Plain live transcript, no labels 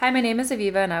Hi, my name is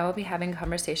Aviva, and I will be having a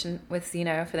conversation with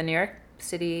Zeno for the New York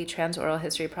City Trans Oral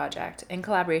History Project in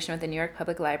collaboration with the New York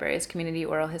Public Library's Community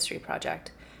Oral History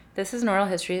Project. This is an oral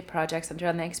history project centered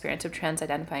on the experience of trans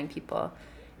identifying people.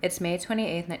 It's May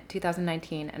 28th,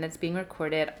 2019, and it's being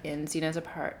recorded in Zeno's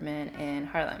apartment in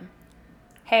Harlem.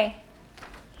 Hey.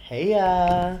 Hey,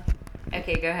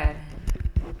 Okay, go ahead.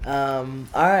 all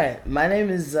right. My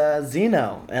name is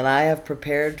Zeno, and I have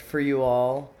prepared for you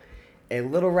all a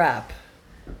little rap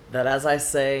that, as I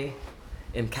say,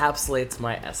 encapsulates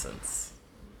my essence.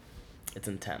 It's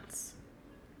intense.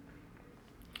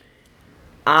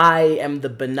 I am the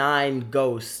benign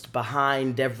ghost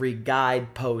behind every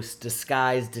guidepost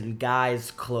disguised in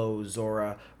guy's clothes, or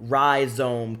a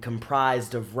rhizome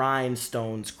comprised of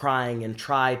rhinestones crying in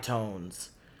tritones.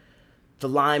 The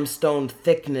limestone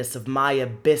thickness of my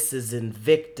abyss is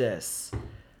invictus.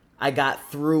 I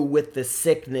got through with the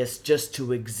sickness just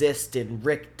to exist in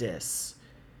rictus.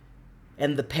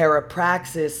 And the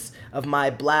parapraxis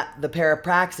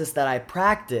that I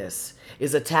practice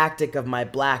is a tactic of my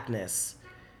blackness.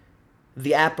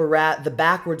 The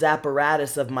backwards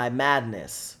apparatus of my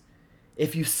madness.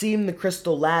 If you've seen the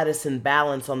crystal lattice in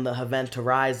balance on the Havant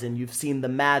horizon, you've seen the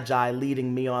Magi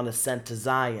leading me on ascent to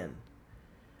Zion.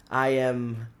 I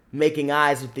am making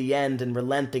eyes with the end and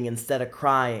relenting instead of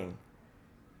crying.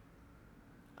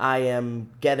 I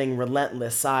am getting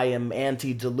relentless. I am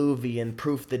antediluvian,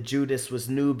 proof that Judas was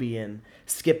Nubian,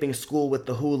 skipping school with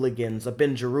the hooligans up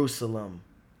in Jerusalem.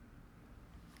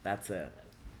 That's it.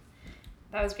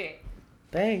 That was great.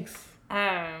 Thanks.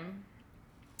 Um,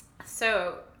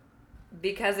 so,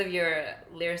 because of your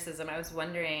lyricism, I was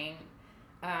wondering,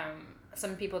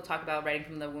 some people talk about writing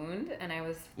from the wound, and I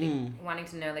was wanting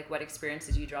to know, like, what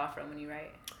experiences you draw from when you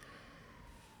write.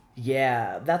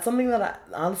 Yeah, that's something that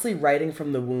honestly, writing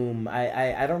from the womb,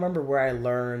 I don't remember where I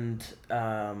learned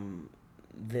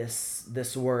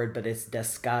this word, but it's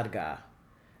descarga,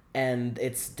 and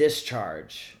it's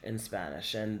discharge in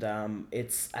Spanish, and I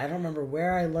don't remember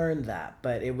where I learned that,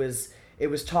 but it was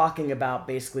talking about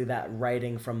basically that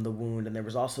writing from the wound, and there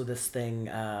was also this thing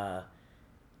that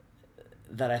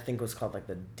I think was called like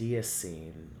the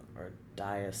diacene or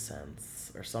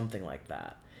diasense or something like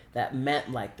that. That meant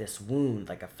like this wound,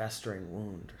 like a festering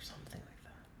wound or something like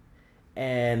that.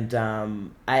 And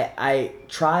I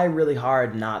try really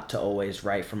hard not to always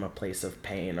write from a place of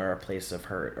pain or a place of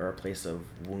hurt or a place of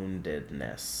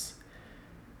woundedness,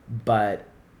 but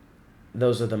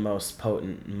those are the most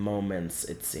potent moments,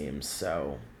 it seems.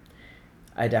 So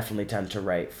I definitely tend to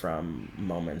write from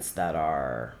moments that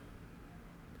are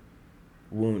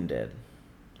wounded,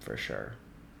 for sure.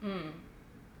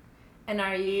 And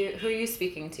who are you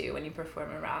speaking to when you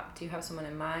perform a rap? Do you have someone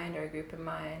in mind or a group in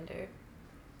mind or?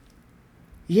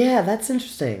 Yeah, that's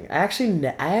interesting. I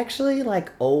actually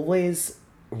like always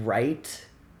write,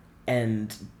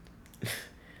 and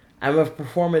I'm a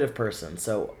performative person,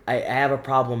 so I have a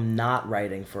problem not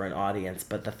writing for an audience.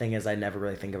 But the thing is, I never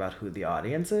really think about who the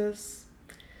audience is.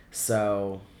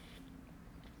 So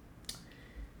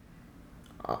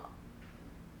uh,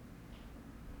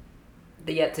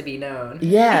 The yet to be known.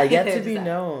 yeah, yet to There's be that.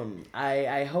 known.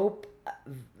 I hope,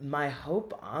 my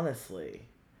hope, honestly,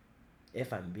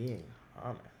 if I'm being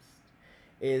honest,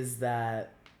 is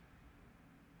that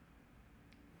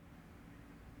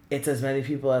it's as many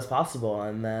people as possible,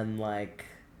 and then like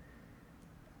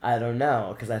I don't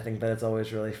know, because I think that it's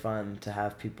always really fun to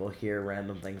have people hear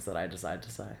random things that I decide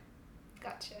to say.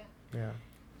 Gotcha. Yeah.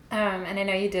 And I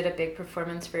know you did a big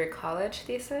performance for your college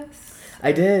thesis,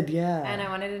 I did, yeah. and I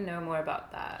wanted to know more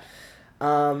about that.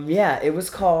 Yeah, it was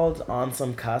called On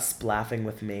Some Cusp, Laughing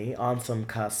with Me. On Some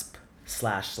Cusp /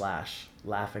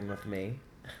 Laughing with Me.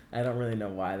 I don't really know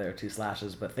why there are two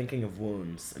slashes, but thinking of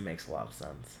wounds, it makes a lot of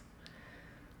sense.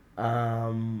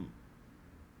 Um,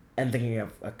 and thinking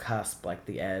of a cusp, like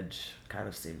the edge, kind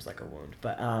of seems like a wound.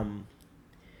 But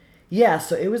yeah,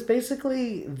 so it was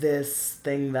basically this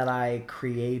thing that I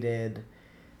created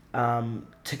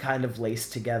to kind of lace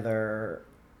together.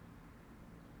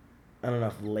 I don't know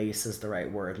if lace is the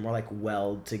right word, more like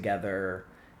weld together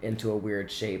into a weird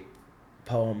shape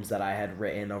poems that I had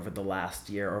written over that last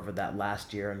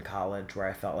year in college, where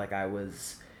I felt like I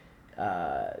was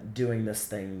doing this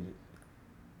thing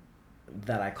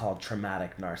that I called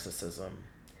traumatic narcissism,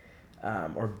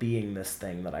 or being this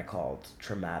thing that I called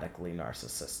traumatically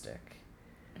narcissistic.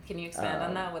 Can you expand on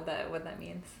Um, that? What that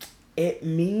means? it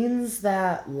means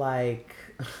that like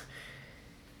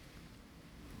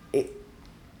it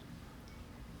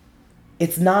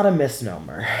it's not a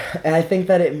misnomer, and I think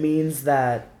that it means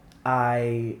that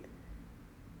I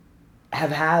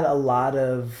have had a lot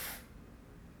of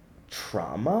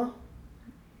trauma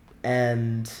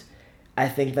And I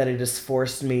think that it has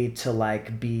forced me to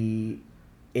like be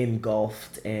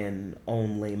engulfed in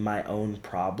only my own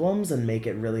problems and make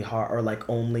it really hard, or like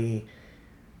only,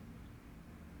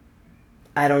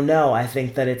 I don't know. I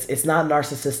think that it's not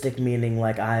narcissistic, meaning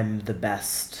like I'm the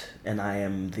best and I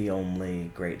am the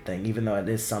only great thing, even though it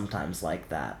is sometimes like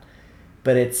that.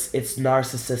 But it's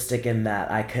narcissistic in that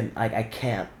I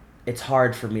can't. It's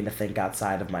hard for me to think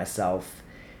outside of myself,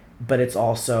 but it's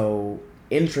also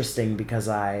interesting because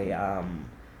I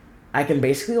can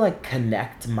basically like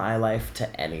connect my life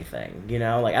to anything. You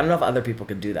know, like I don't know if other people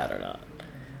could do that or not.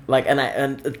 Like,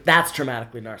 and that's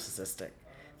traumatically narcissistic,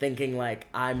 thinking like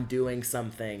I'm doing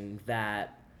something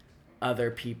that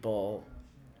other people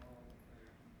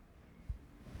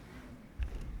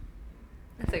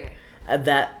It's okay.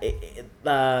 that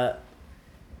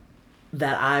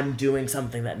that I'm doing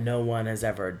something that no one has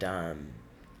ever done.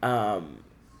 And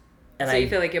So you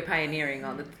feel like you're pioneering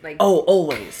all the like. Oh,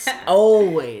 always,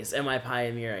 always am I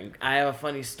pioneering. I have a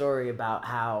funny story about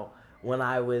how when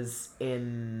I was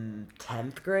in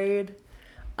 10th grade,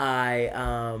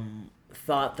 I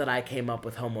thought that I came up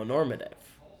with homonormative.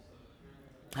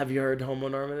 Have you heard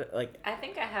homonormative? I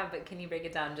think I have, but can you break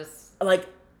it down? Just Like,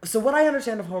 so what I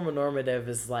understand of homonormative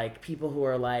is like people who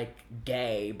are like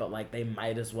gay, but like they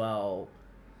might as well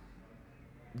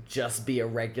just be a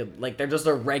regular, like they're just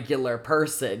a regular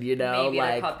person, you know? maybe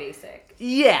like they're called basic.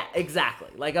 Yeah, exactly.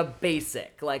 Like a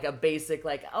basic, like,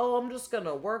 oh, I'm just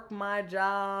gonna work my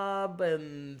job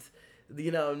and,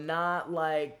 not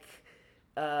like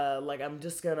I'm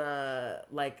just gonna,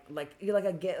 like, you're like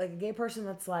a gay person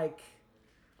that's like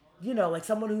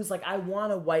someone who's like, I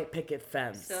want a white picket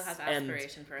fence. Still has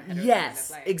aspiration for a heteronormative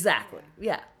Yes, life. exactly.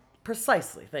 Yeah,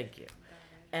 precisely. Thank you.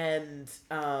 And,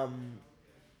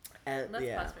 Let's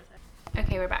yeah. pause for a second.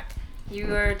 Okay, we're back. You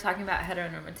were talking about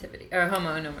heteronormativity or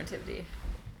homonormativity.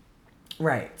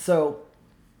 Right. So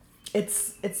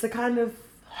it's the kind of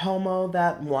homo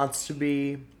that wants to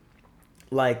be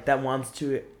that wants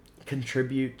to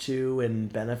contribute to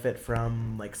and benefit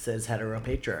from like cis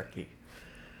heteropatriarchy.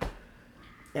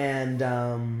 And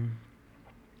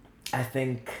I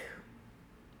think,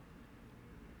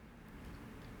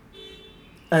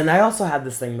 and I also had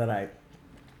this thing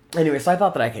anyway, so I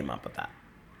thought that I came up with that.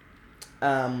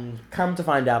 Come to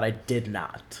find out I did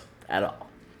not at all.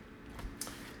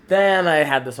 Then I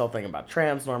had this whole thing about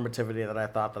transnormativity that I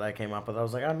thought that I came up with. I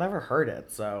was like, I've never heard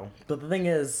it. So, but the thing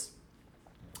is,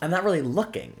 I'm not really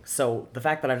looking. So the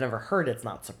fact that I've never heard it's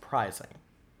not surprising.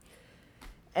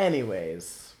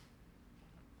 Anyways,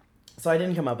 so I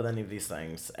didn't come up with any of these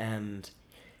things, and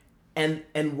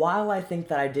while I think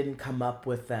that I didn't come up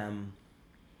with them,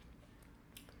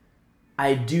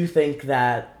 I do think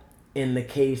that in the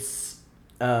case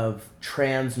of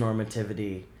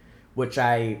transnormativity, which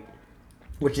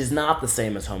is not the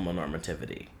same as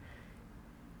homonormativity.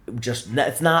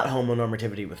 It's not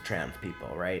homonormativity with trans people,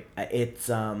 right? It's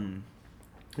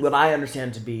what I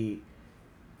understand to be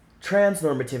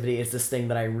transnormativity is this thing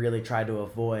that I really try to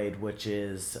avoid, which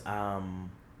is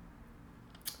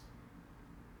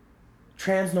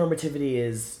transnormativity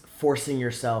is forcing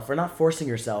yourself, or not forcing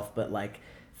yourself, but like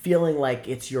feeling like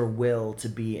it's your will to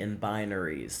be in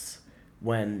binaries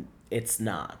when it's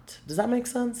not. Does that make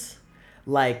sense?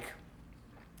 Like,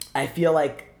 I feel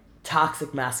like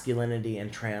toxic masculinity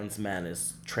in trans men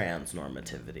is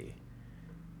transnormativity.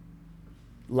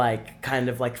 Like, kind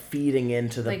of like feeding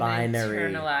into the like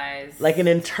binary. Like an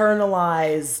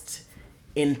internalized,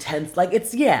 intense, like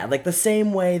it's, yeah, like the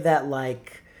same way that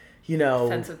like,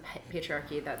 sense of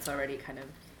patriarchy that's already kind of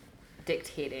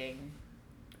dictating,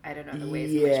 I don't know, the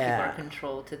ways in which people are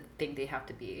controlled to think they have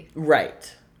to be.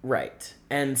 Right.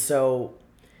 And so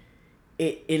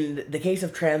in the case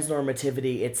of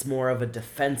transnormativity, it's more of a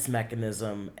defense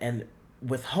mechanism. And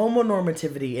with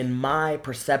homonormativity, in my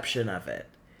perception of it,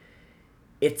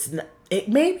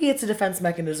 maybe it's a defense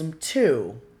mechanism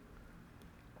too.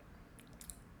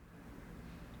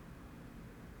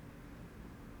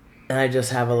 And I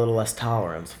just have a little less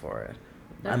tolerance for it.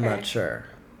 Okay. I'm not sure.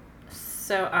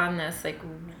 So on this, like,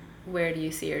 where do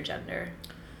you see your gender?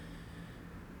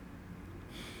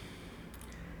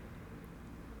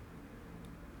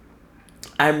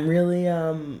 I'm really,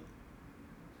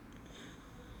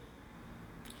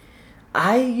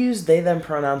 I used they, them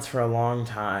pronouns for a long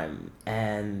time,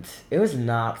 and it was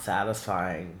not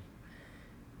satisfying.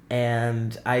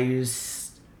 And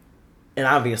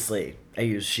obviously, I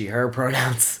used she, her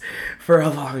pronouns for a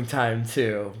long time,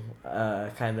 too,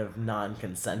 kind of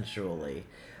non-consensually.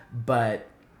 But,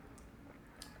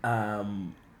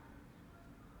 and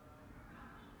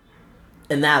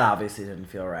that obviously didn't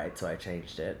feel right, so I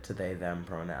changed it to they, them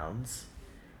pronouns.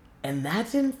 And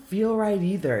that didn't feel right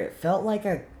either. It felt like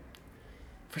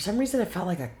for some reason it felt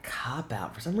like a cop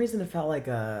out. For some reason it felt like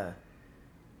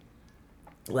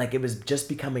like it was just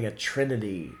becoming a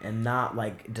trinity and not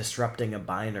like disrupting a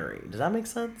binary. Does that make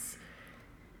sense?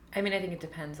 I mean, I think it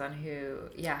depends on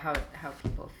how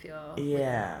people feel.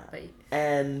 Yeah. But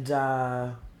And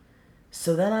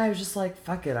so then I was just like,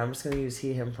 fuck it, I'm just gonna use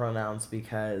he, him pronouns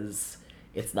because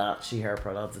it's not she, her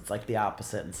pronouns. It's like the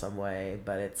opposite in some way,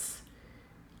 but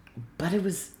it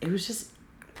was just,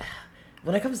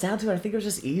 when it comes down to it, I think it was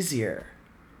just easier.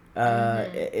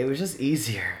 It was just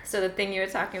easier. So the thing you were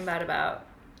talking about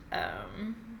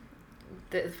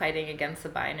the fighting against the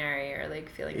binary, or like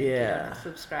feeling like you don't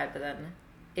subscribe, but then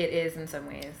it is in some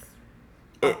ways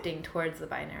opting towards the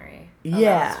binary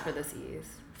allows for this ease.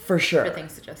 For sure. For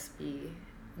things to just be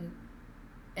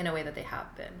in a way that they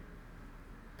have been.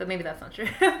 But maybe that's not true.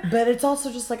 But it's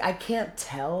also just like, I can't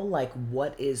tell like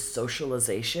what is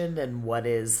socialization and what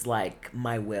is like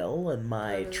my will and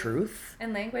my truth.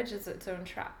 And language is its own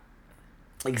trap.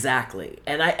 Exactly.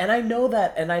 And I know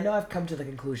that, and I know I've come to the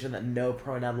conclusion that no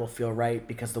pronoun will feel right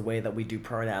because the way that we do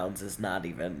pronouns is not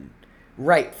even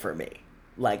right for me.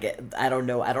 Like, I don't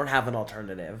know, I don't have an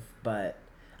alternative, but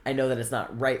I know that it's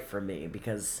not right for me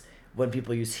because when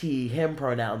people use he, him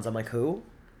pronouns, I'm like, who?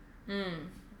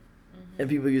 And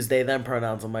people use they, them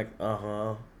pronouns, I'm like,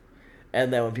 uh-huh.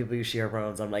 And then when people use she, her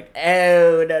pronouns, I'm like,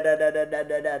 oh, no.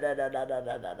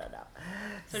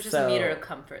 So it's just a meter of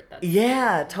comfort.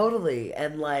 Yeah, totally.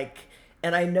 And like,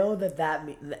 and I know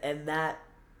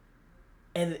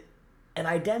and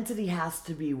identity has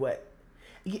to be what,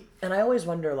 and I always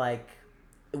wonder like,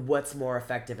 what's more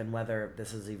effective and whether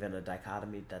this is even a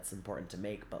dichotomy that's important to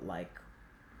make, but like,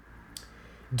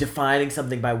 defining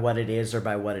something by what it is or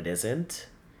by what it isn't.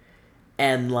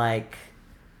 And like,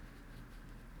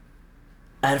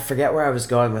 I forget where I was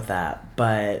going with that,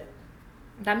 but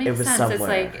that makes it was sense.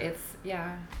 Somewhere.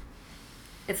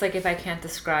 It's like if I can't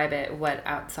describe it, what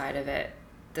outside of it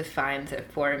defines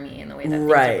it for me in the way that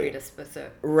things are predisposed.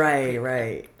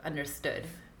 Right. Understood.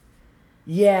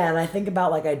 Yeah, and I think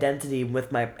about like identity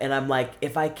and I'm like,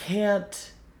 if I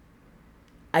can't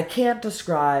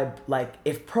describe, like,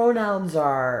 if pronouns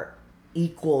are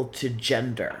equal to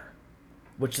gender,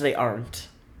 which they aren't,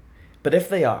 but if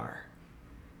they are,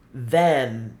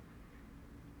 then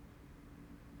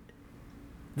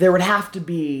there would have to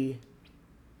be,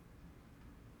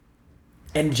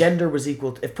 and gender was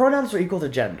equal to, if pronouns are equal to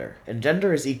gender, and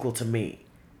gender is equal to me,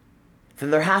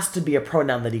 then there has to be a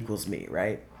pronoun that equals me,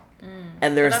 right?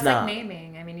 And there's that's not. Like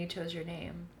naming. I mean, you chose your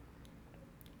name.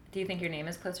 Do you think your name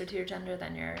is closer to your gender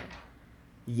than your...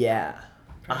 Yeah,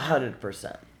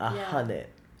 100%. 100.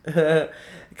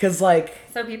 Because like...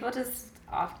 So people just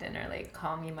often are like,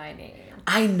 call me my name.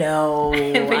 I know.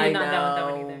 But you're I not know.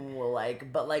 done with that one either.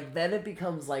 Like, but like then it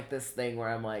becomes like this thing where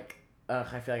I'm like,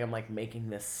 I feel like I'm like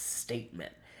making this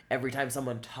statement. Every time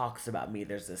someone talks about me,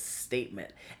 there's this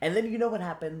statement. And then you know what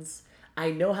happens?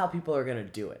 I know how people are going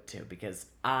to do it too, because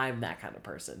I'm that kind of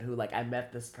person who, like, I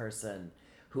met this person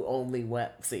who only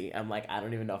went, I'm like, I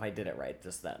don't even know if I did it right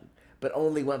just then, but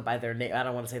only went by their name. I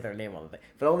don't want to say their name on the thing,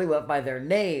 but only went by their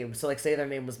name. So like, say their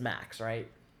name was Max, right?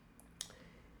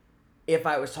 If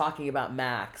I was talking about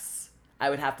Max, I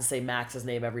would have to say Max's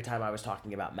name every time I was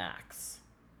talking about Max,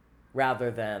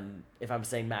 rather than if I'm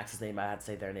saying Max's name, I had to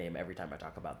say their name every time I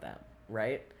talk about them,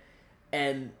 right?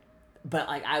 But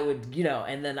like I would,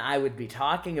 and then I would be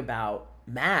talking about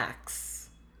Max,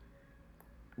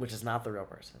 which is not the real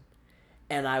person.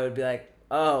 And I would be like,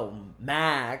 oh,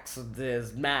 Max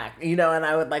is Max, and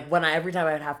I would like, every time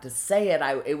I would have to say it,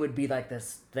 it would be like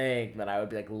this thing that I would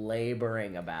be like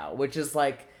laboring about, which is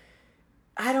like,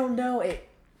 I don't know,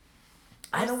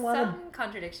 I don't want to. Some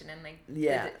contradiction in like.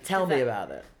 Yeah, tell me about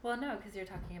it. Well, no, because you're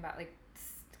talking about like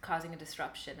causing a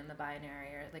disruption in the binary,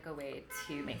 or like a way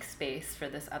to make space for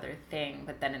this other thing,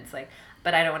 but then it's like,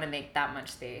 but I don't want to make that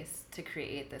much space to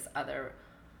create this other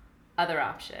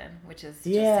option, which is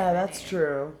just that's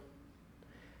true.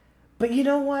 But you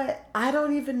know what? I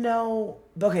don't even know.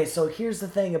 Okay, so here's the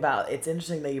thing about, it's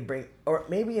interesting that you bring, or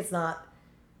maybe it's not.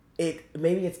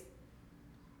 Maybe it's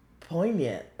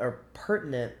poignant or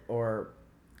pertinent or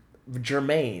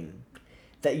germane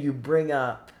that you bring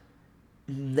up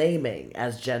naming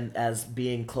as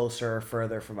being closer or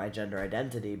further from my gender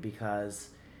identity, because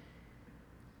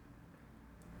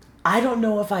I don't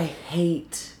know if I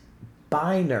hate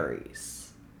binaries.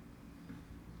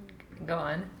 Go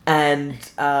on. And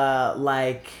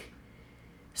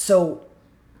so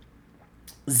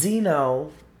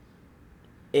Zeno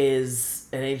is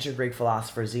an ancient Greek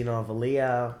philosopher, Zeno of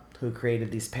Elea, who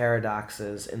created these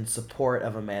paradoxes in support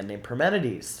of a man named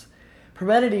Parmenides.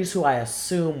 Parmenides, who I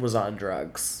assume was on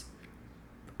drugs,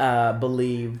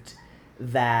 believed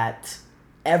that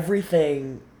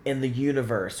everything in the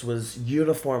universe was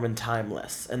uniform and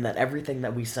timeless, and that everything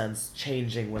that we sense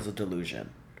changing was a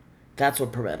delusion. That's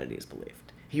what Parmenides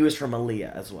believed. He was from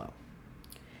Alea as well.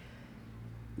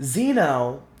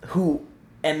 Zeno, who,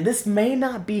 and this may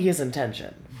not be his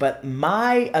intention, but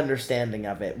my understanding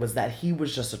of it was that he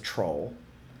was just a troll.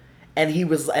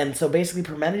 And so basically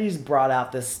Parmenides brought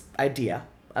out this idea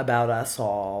about us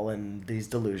all and these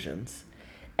delusions.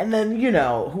 And then,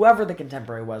 whoever the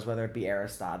contemporary was, whether it be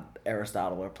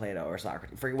Aristotle or Plato or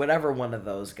Socrates, for whatever one of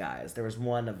those guys, there was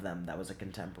one of them that was a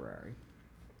contemporary,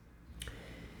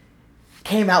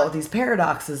 came out with these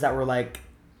paradoxes that were like,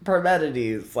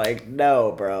 Parmenides, like,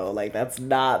 no, bro, like, that's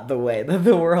not the way that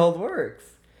the world works.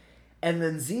 And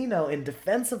then Zeno, in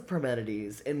defense of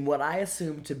Parmenides, in what I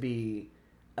assume to be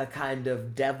a kind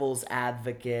of devil's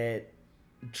advocate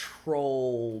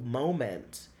troll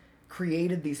moment,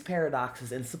 created these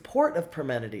paradoxes in support of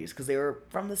Parmenides because they were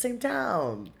from the same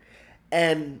town.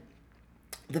 And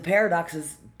the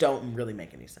paradoxes don't really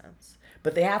make any sense.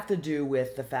 But they have to do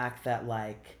with the fact that,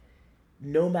 like,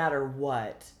 no matter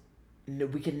what,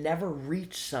 we can never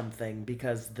reach something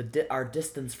because our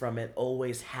distance from it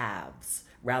always halves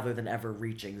rather than ever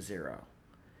reaching zero.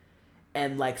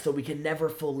 And, like, so we can never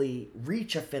fully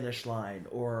reach a finish line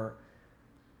or,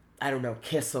 I don't know,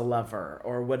 kiss a lover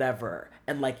or whatever.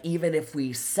 And, like, even if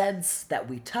we sense that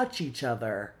we touch each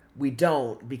other, we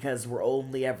don't because we're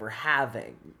only ever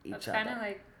having each other. That's kind of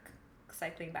like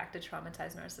cycling back to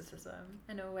traumatized narcissism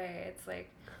in a way. It's like,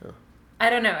 I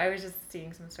don't know. I was just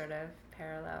seeing some sort of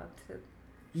parallel to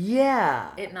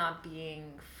it not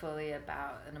being fully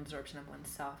about an absorption of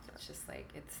oneself. It's just like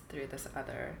it's through this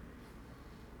other.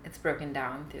 It's broken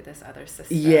down through this other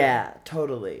system. Yeah,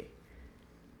 totally.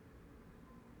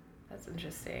 That's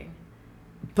interesting.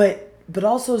 But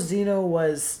also Zeno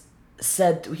was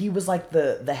said he was like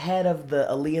the head of the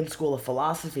Elean school of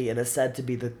philosophy and is said to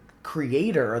be the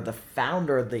creator or the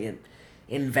founder, the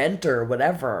inventor,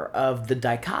 whatever, of the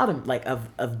dichotomy, like of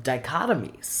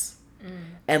dichotomies.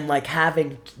 And like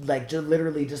having like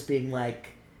literally just being like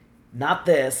not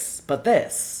this but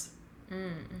this.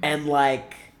 And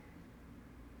like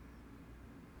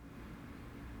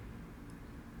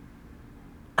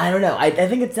I don't know. I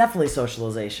think it's definitely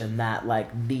socialization, that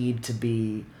like need to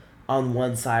be on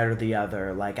one side or the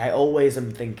other. Like I always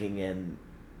am thinking in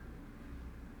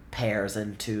pairs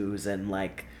and twos and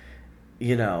like,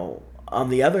 on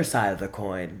the other side of the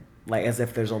coin, like as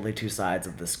if there's only two sides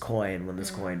of this coin when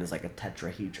this coin is like a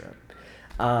tetrahedron.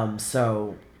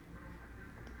 So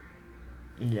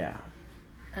yeah.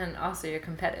 And also you're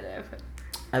competitive.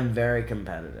 I'm very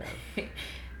competitive.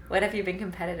 What have you been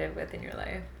competitive with in your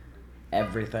life?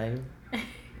 Everything.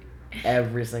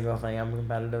 Every single thing I'm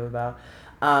competitive about.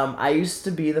 I used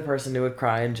to be the person who would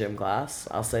cry in gym class.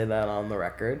 I'll say that on the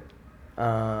record.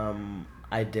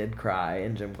 I did cry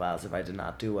in gym class if I did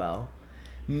not do well.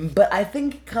 But I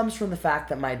think it comes from the fact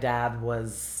that my dad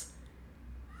was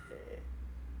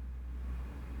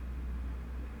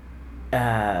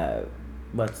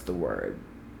what's the word?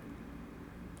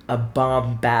 A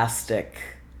bombastic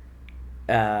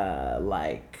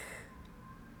like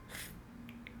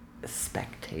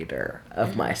spectator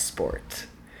of my sport.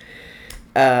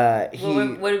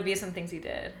 What would be some things he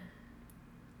did?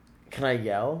 Can I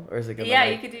yell? Or is it gonna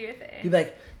you could do your thing. He'd be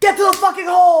like, get to the fucking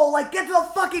hole! Like, get to the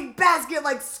fucking basket!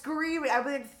 Like, screaming. I'd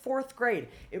be in 4th grade.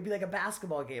 It would be like a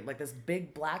basketball game. Like, this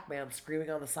big black man screaming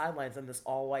on the sidelines in this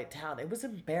all-white town. It was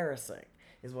embarrassing,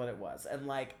 is what it was. And,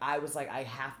 like, I was like, I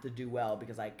have to do well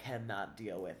because I cannot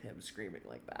deal with him screaming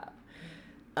like that.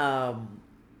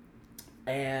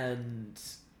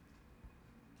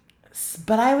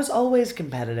 But I was always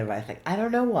competitive, I think. I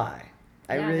don't know why.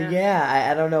 I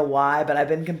don't know why, but I've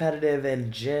been competitive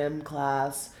in gym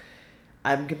class.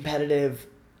 I'm competitive,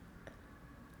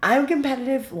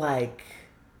 like,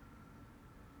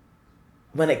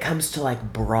 when it comes to,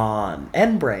 like, brawn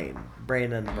and brain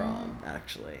and brawn,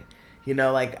 actually.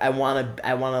 Like, I want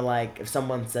to, like, if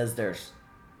someone says they're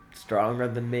stronger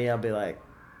than me, I'll be like,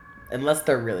 unless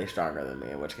they're really stronger than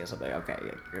me, in which case I'll be like, okay,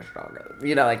 you're stronger than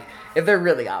me. Like, if they're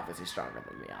really obviously stronger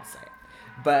than me, I'll say it.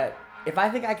 But if I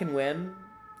think I can win,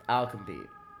 I'll compete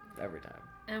every time.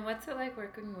 And what's it like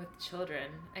working with children?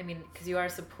 I mean, because you are a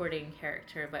supporting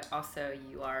character, but also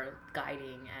you are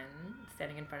guiding and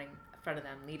standing in front of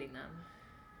them, leading them.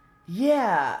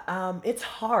 Yeah, it's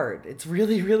hard. It's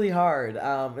really, really hard.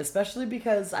 Especially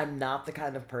because I'm not the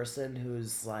kind of person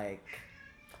who's like,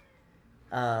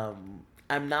 I'm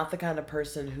not the kind of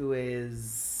person who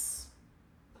is,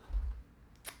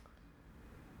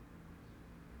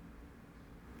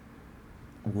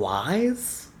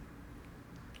 wise.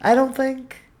 I don't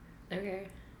think. Okay.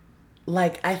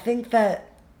 Like, I think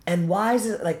that, and wise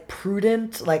is like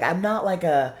prudent. Like, I'm not like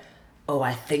a, oh,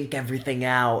 I think everything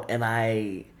out and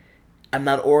I'm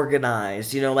not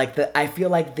organized. You know, like I feel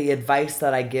like the advice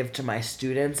that I give to my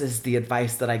students is the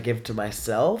advice that I give to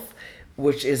myself,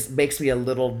 which is makes me a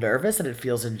little nervous and it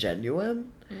feels ingenuine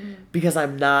because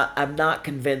I'm not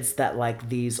convinced that like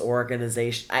these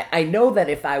organizations I know that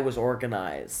if I was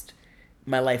organized,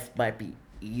 my life might be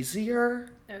easier,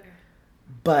 Okay.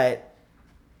 but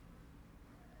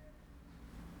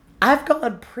I've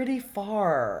gone pretty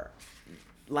far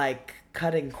like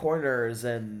cutting corners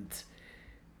and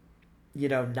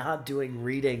not doing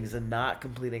readings and not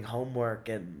completing homework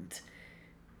and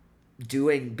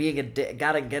getting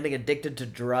addicted to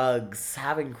drugs,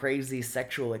 having crazy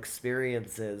sexual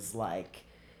experiences. Like,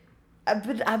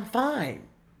 I'm fine.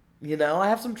 I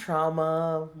have some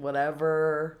trauma,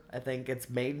 whatever. I think it's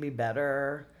made me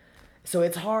better. So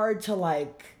it's hard to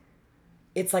like.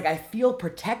 It's like I feel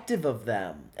protective of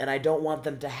them, and I don't want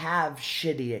them to have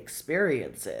shitty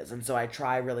experiences, and so I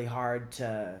try really hard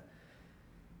to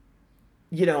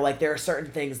like there are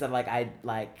certain things that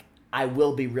I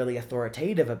will be really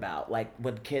authoritative about, like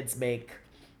when kids make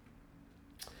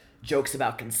jokes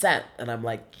about consent, and I'm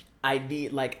like,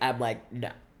 I'm like,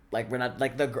 no, like we're not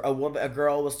like a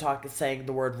girl was talking saying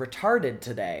the word retarded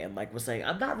today, and like was saying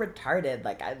I'm not retarded,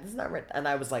 like it's not and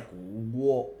I was like,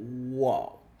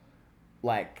 whoa,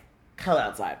 like come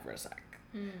outside for a sec.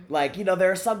 Like,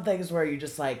 there are some things where you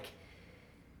just like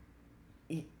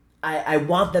I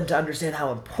want them to understand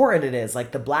how important it is.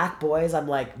 Like the black boys, I'm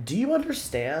like, do you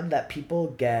understand that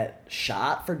people get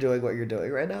shot for doing what you're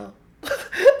doing right now?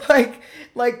 like,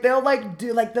 they'll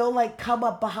like come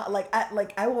up behind,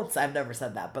 I won't say, I've never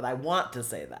said that, but I want to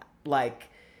say that.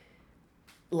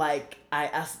 I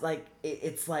ask,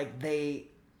 it's like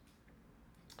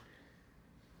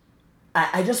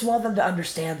I just want them to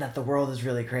understand that the world is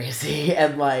really crazy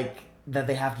and like that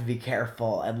they have to be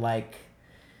careful and like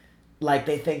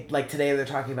they think like today they're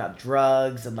talking about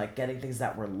drugs and like getting things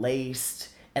that were laced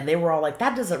and they were all like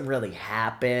that doesn't really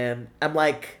happen. I'm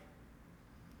like,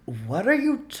 what are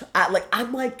you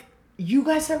I'm like, you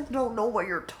guys don't know what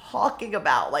you're talking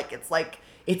about. Like it's like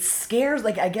it scares,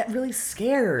 like I get really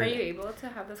scared. Are you able to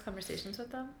have those conversations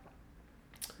with them?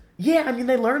 Yeah, I mean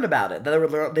they learned about it. They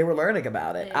were learning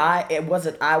about it. Yeah. I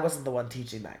wasn't the one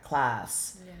teaching that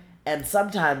class. Yeah. And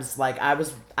sometimes like I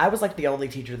was like the only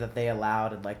teacher that they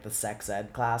allowed in like the sex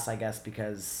ed class, I guess,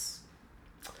 because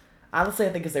honestly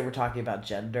I think because they were talking about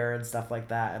gender and stuff like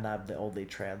that and I'm the only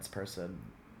trans person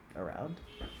around.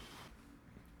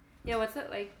 Yeah, what's it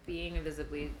like being a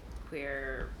visibly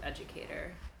queer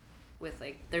educator with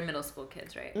like their middle school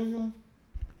kids, right? Mm-hmm.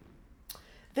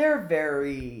 They're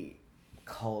very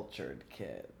cultured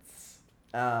kids.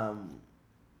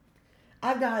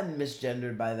 I've gotten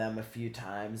misgendered by them a few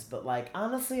times, but like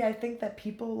honestly, I think that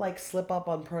people like slip up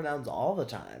on pronouns all the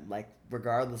time, like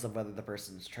regardless of whether the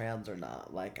person's trans or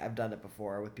not. Like I've done it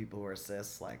before with people who are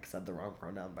cis, like said the wrong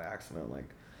pronoun by accident, like.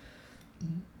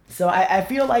 So I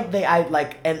feel like I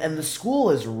like and the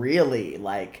school is really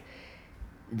like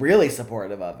really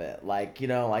supportive of it. Like,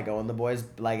 like when the boys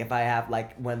like if I have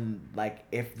like when like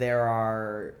if there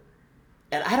are,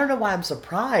 and I don't know why I'm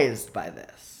surprised by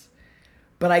this.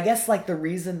 But I guess like the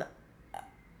reason,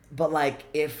 but like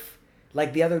if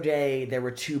like the other day there were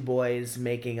two boys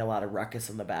making a lot of ruckus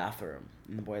in the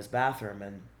boys' bathroom,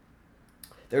 and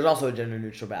there's also a gender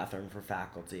neutral bathroom for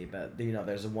faculty, but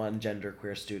there's one gender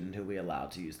queer student who we allowed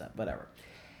to use that, whatever.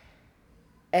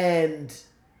 And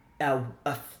a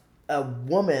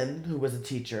woman who was a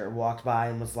teacher walked by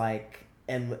and was like,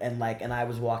 and I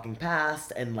was walking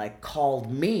past and like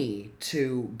called me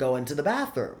to go into the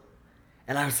bathroom.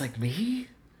 And I was like, me?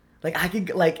 Like I could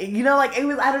like like it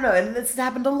was, I don't know, and this has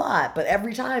happened a lot, but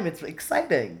every time it's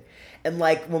exciting. And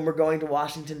like when we're going to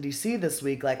Washington D.C. this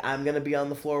week, like I'm gonna be on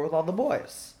the floor with all the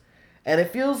boys, and it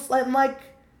feels like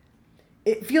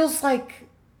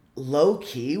low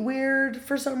key weird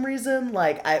for some reason.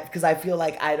 Like because I feel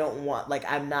like I don't want like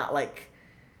I'm not like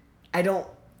I don't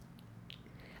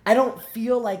I don't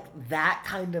feel like that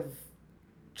kind of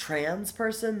trans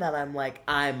person that I'm like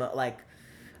I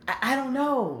don't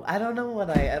know. I don't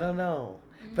know.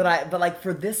 But like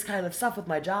for this kind of stuff with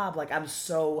my job, like I'm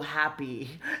so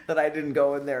happy that I didn't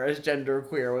go in there as gender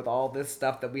queer with all this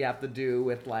stuff that we have to do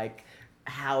with like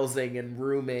housing and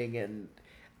rooming, and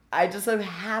I just am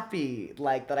happy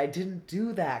like that I didn't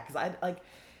do that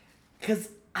cuz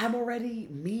I'm already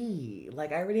me.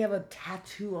 Like I already have a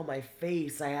tattoo on my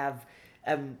face. I have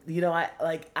I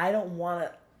don't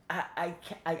want to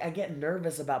I get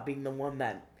nervous about being the one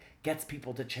that gets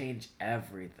people to change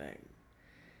everything.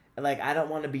 And like I don't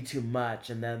want to be too much,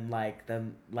 and then my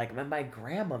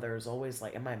grandmother is always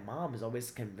like, and my mom is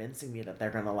always convincing me that they're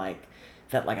gonna like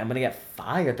that like I'm gonna get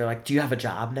fired. They're like, do you have a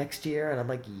job next year? And I'm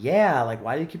like, yeah. Like,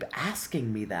 why do you keep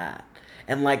asking me that?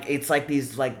 And like it's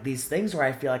these things where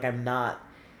I feel like I'm not,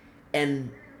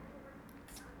 and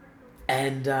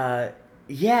and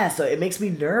yeah, so it makes me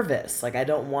nervous. Like I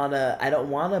don't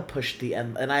wanna push the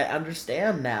end, and I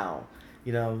understand now,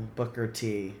 Booker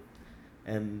T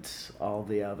and all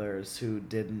the others who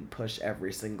didn't push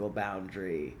every single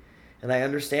boundary. And I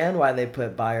understand why they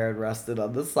put Bayard Rustin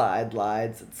on the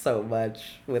sidelines so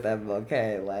much with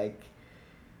MLK. Like,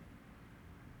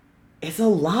 it's a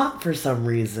lot for some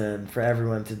reason for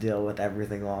everyone to deal with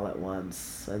everything all at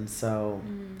once. And so.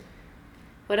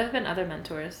 What have been other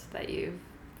mentors that you've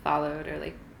followed or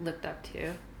like looked up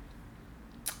to?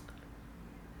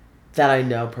 That I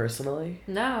know personally?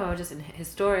 No, just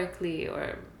historically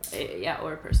or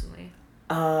personally.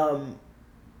 I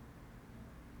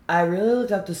really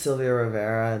looked up to Sylvia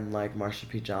Rivera and like Marsha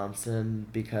P. Johnson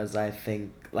because I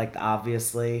think like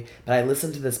obviously, but I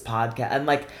listened to this podcast and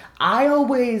like I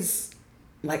always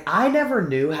like I never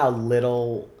knew how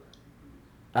little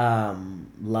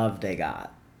love they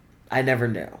got. I never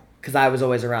knew because I was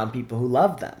always around people who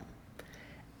loved them.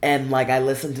 And like I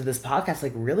listened to this podcast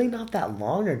like really not that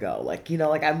long ago. Like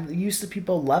like I'm used to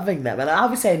people loving them, and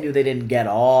obviously I knew they didn't get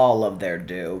all of their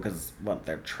due because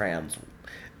they're trans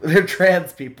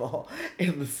people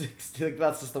in the 60s. Like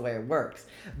that's just the way it works.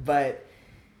 But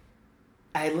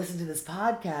I listened to this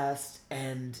podcast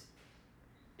and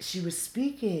she was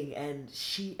speaking, and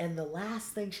the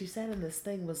last thing she said in this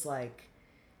thing was like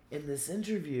in this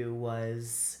interview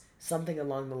was something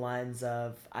along the lines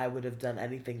of, I would have done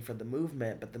anything for the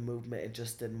movement, but the movement, it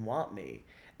just didn't want me.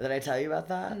 Did I tell you about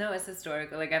that? No, it's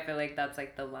historical. Like, I feel like that's,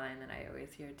 like, the line that I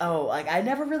always hear, too. Oh, like, I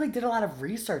never really did a lot of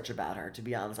research about her, to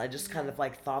be honest. I just kind of,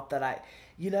 like, thought that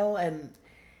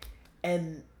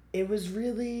and it was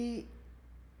really,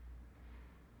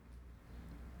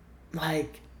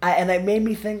 like, and it made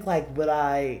me think, like,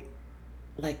 wow,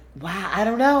 I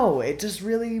don't know. It just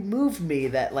really moved me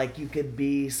that, like, you could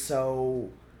be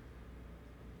so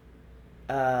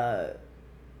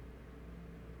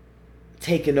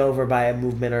taken over by a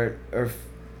movement or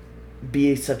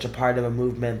be such a part of a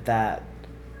movement that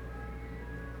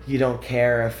you don't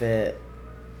care if it,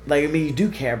 like, I mean, you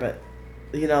do care, but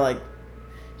like,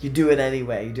 you do it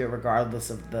anyway. You do it regardless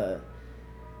of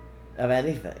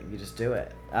anything. You just do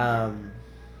it. And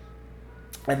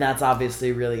that's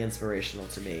obviously really inspirational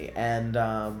to me. And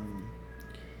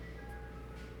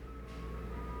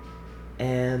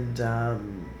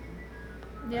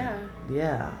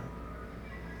yeah.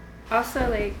 Also,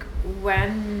 like,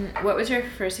 what was your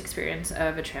first experience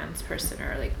of a trans person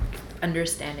or, like,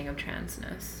 understanding of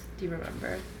transness? Do you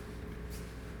remember?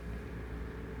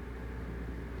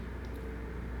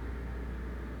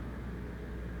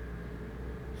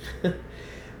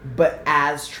 But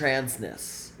as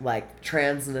transness, like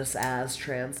transness as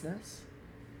transness?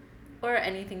 Or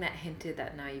anything that hinted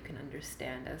that now you can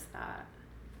understand as that.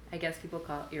 I guess people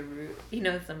call it your root,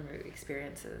 some root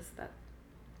experiences that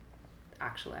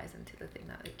actualize into the thing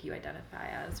that like you identify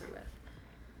as or with.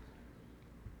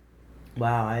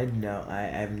 Wow, I've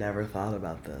never thought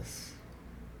about this.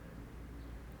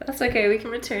 That's okay, we can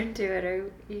return to it,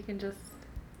 or you can just...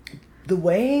 The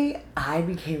way I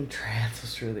became trans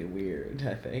was really weird,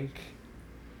 I think.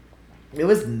 It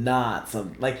was not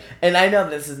some, like, and I know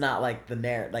this is not, like, the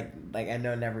narrative, like, I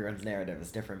know everyone's narrative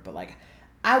is different, but, like,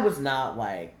 I was not,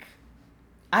 like,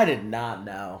 I did not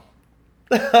know.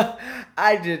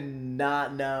 I did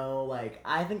not know, like,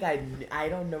 I think I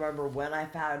don't remember when I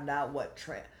found out what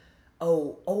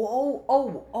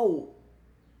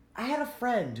I had a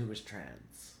friend who was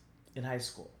trans in high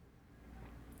school.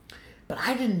 But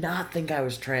I did not think I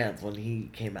was trans when he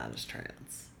came out as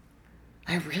trans.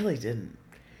 I really didn't.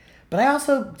 But I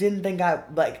also didn't think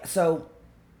so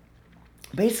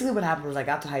basically what happened was I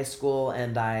got to high school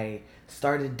and I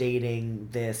started dating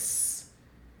this,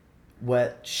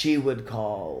 what she would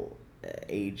call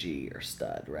AG or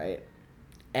stud, right?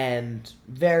 And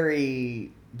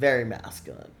very, very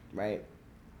masculine, right?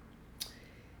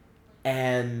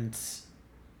 And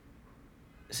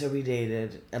so we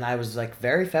dated, and I was, like,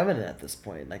 very feminine at this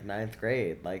point, like, 9th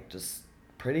grade, like, just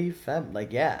pretty femme.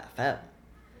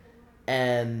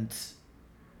 And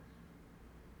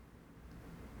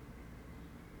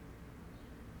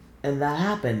that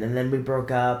happened, and then we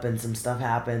broke up, and some stuff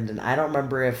happened, and I don't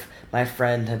remember if my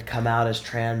friend had come out as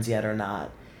trans yet or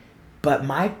not, but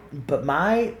my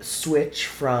switch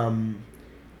from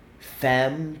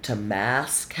femme to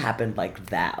mask happened like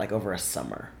that, like over a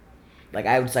summer. Like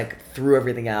I was like threw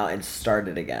everything out and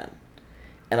started again.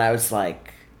 And I was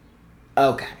like,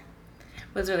 okay.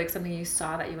 Was there like something you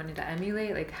saw that you wanted to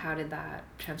emulate? Like how did that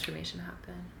transformation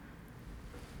happen?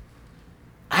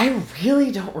 I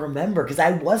really don't remember because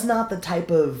I was not the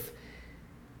type of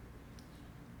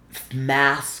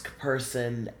mask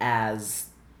person as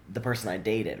the person I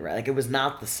dated, right? Like it was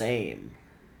not the same.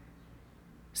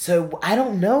 So I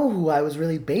don't know who I was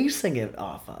really basing it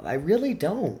off of. I really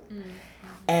don't.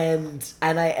 I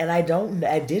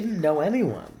didn't know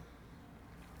anyone.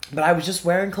 But I was just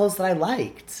wearing clothes that I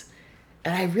liked.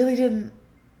 And I really didn't.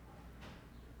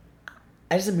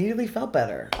 I just immediately felt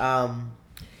better.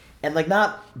 And like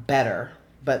not better,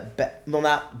 but well,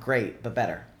 not great, but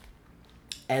better.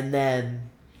 And then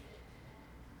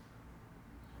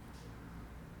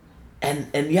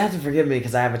and you have to forgive me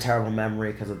because I have a terrible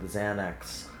memory because of the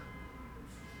Xanax.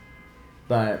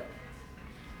 But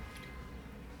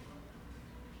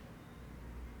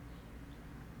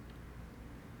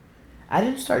I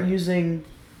didn't start using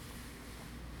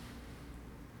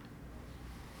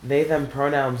they them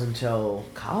pronouns until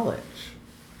college.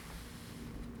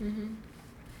 Mm-hmm.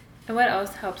 And what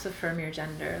else helps affirm your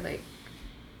gender? Like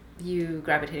you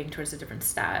gravitating towards a different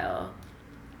style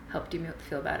helped you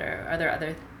feel better? Are there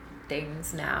other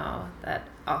things now that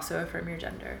also affirm your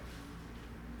gender?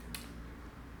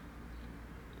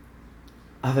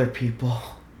 Other people.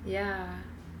 Yeah.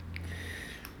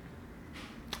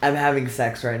 I'm having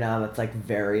sex right now that's like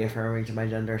very affirming to my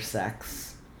gender.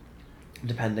 Sex,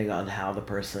 depending on how the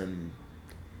person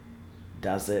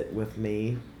does it with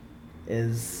me,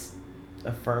 is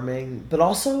affirming. But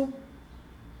also,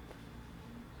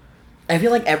 I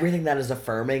feel like everything that is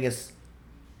affirming is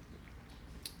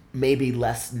maybe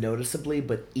less noticeably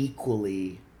but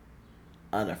equally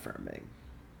unaffirming.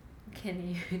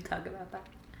 Can you talk about that?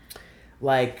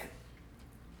 Like,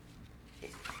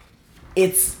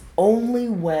 it's only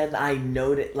when I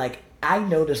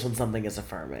notice when something is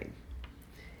affirming.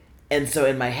 And so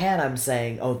in my head, I'm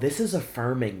saying, oh, this is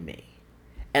affirming me.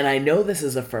 And I know this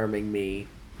is affirming me.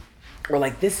 Or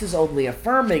like, this is only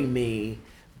affirming me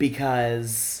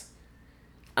because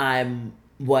I'm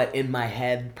what in my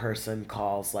head person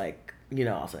calls like, you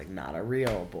know, it's like not a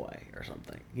real boy or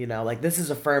something. You know, like this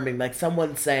is affirming, like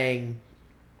someone saying,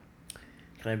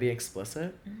 can I be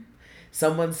explicit? Mm-hmm.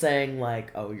 Someone saying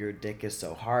like, oh, your dick is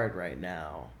so hard right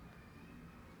now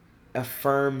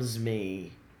affirms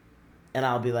me. And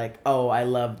I'll be like, oh, I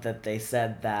love that they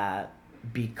said that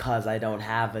because I don't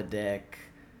have a dick,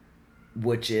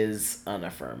 which is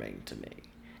unaffirming to me.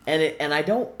 And I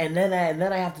don't, and then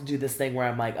I have to do this thing where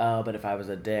I'm like, oh, but if I was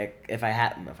a dick, if I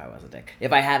had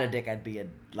a dick, I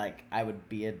would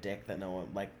be a dick that no one,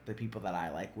 like the people that I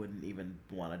like wouldn't even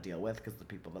want to deal with because the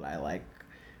people that I like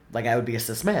I would be a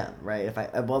cis man, right? If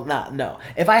I was I'm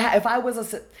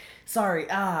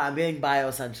being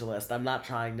bioessentialist. I'm not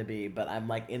trying to be, but I'm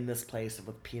like in this place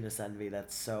with penis envy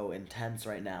that's so intense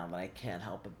right now that I can't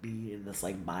help but be in this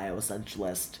like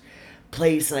bioessentialist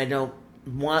place, and I don't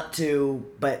want to.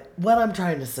 But what I'm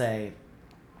trying to say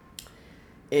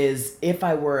is, if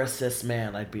I were a cis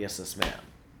man, I'd be a cis man.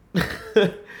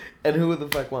 And who the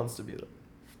fuck wants to be that?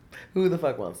 Who the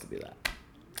fuck wants to be that?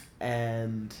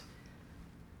 And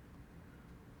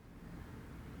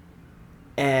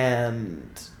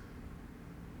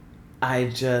I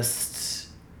just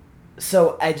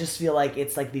feel like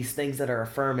it's like these things that are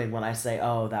affirming when I say,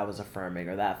 oh, that was affirming,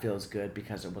 or that feels good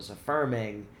because it was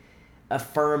affirming.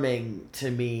 Affirming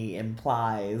to me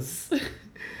implies,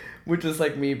 which is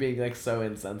like me being like so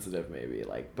insensitive maybe,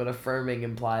 like, but affirming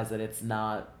implies that it's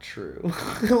not true.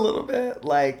 A little bit.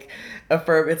 Like,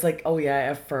 it's like, oh yeah, I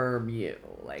affirm you.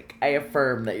 Like, I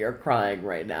affirm that you're crying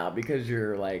right now because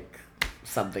you're like,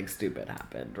 something stupid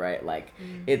happened, right? Like,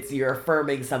 you're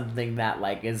affirming something that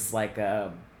like is like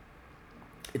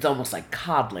it's almost like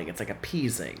coddling, it's like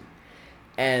appeasing.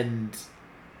 And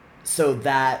so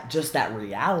that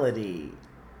reality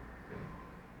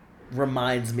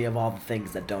reminds me of all the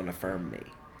things that don't affirm me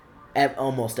at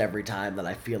almost every time that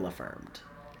I feel affirmed.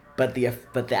 But the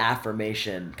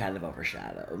affirmation kind of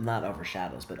not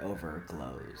overshadows, but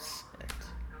overglows it.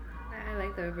 I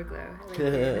like the overglow.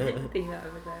 I like the thing about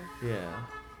overglow. Yeah.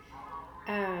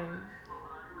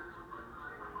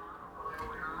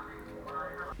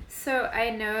 So I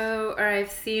know, or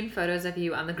I've seen photos of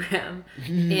you on the gram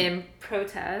in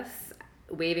protests.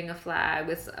 waving a flag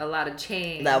with a lot of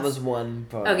chains. That was one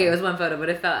photo. Okay, it was one photo, but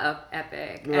it felt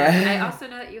epic. Right. And I also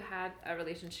know that you had a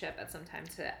relationship at some time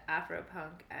to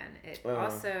Afropunk, and it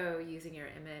also using your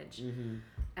image. Mm-hmm.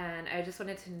 And I just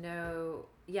wanted to know,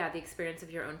 the experience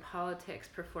of your own politics,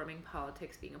 performing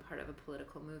politics, being a part of a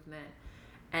political movement,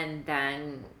 and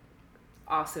then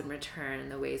also in return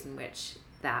the ways in which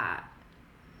that,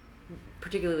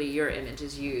 particularly your image,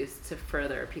 is used to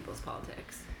further people's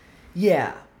politics.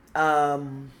 Yeah. My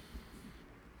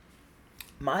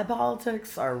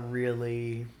politics are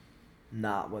really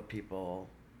not what people...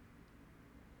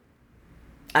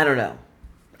 I don't know.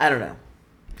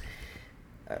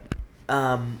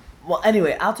 Well,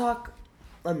 anyway, I'll talk...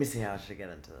 Let me see how I should get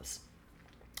into this.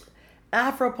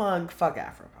 Afropunk, fuck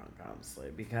Afropunk, honestly,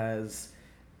 because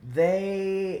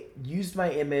they used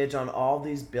my image on all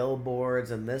these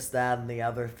billboards and this, that, and the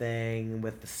other thing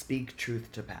with the speak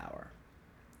truth to power.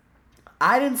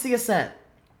 I didn't see a cent.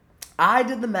 I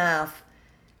did the math,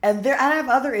 and I have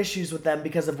other issues with them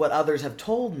because of what others have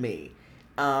told me.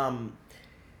 But,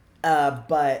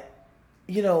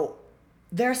 you know,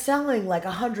 they're selling like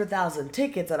 100,000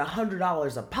 tickets at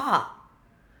 $100 a pop.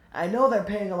 I know they're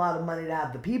paying a lot of money to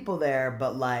have the people there,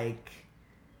 but like...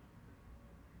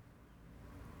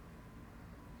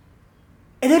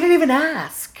 And they didn't even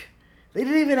ask. They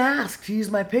didn't even ask to use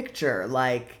my picture.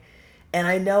 Like, and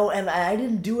I know, and I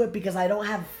didn't do it because I don't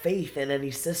have faith in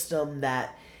any system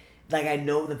that, like, I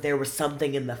know that there was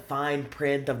something in the fine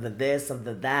print of the this, of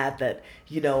the that,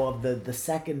 you know, of the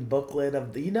second booklet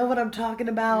of the, you know what I'm talking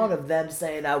about? Of them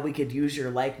saying, we could use your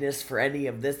likeness for any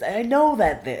of this. And I know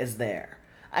that is there.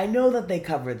 I know that they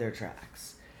covered their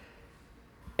tracks.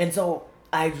 And so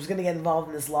I was going to get involved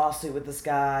in this lawsuit with this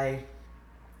guy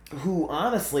who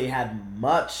honestly had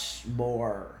much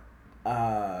more,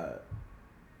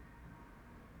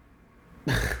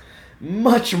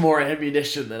 much more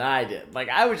ammunition than I did. Like,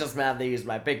 I was just mad they used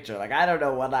my picture. Like, I don't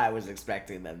know what I was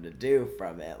expecting them to do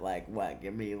from it. Like, what,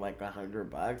 give me like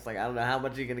 $100? Like, I don't know how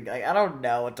much you're gonna, like, I don't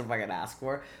know what to fucking ask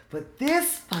for. But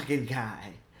this fucking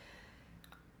guy,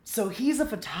 so he's a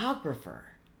photographer,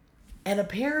 and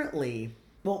apparently,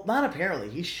 well, not apparently,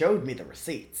 he showed me the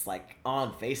receipts, like,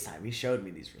 on FaceTime. He showed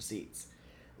me these receipts.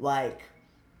 Like,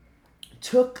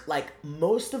 took, like,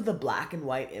 most of the black and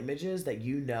white images that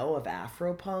you know of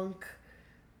Afropunk,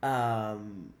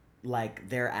 like,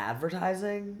 their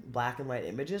advertising, black and white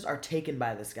images, are taken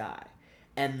by this guy.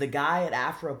 And the guy at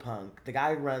Afropunk,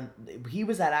 he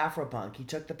was at Afropunk, he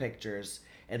took the pictures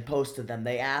and posted them.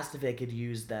 They asked if they could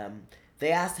use them.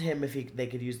 They asked him if they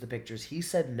could use the pictures. He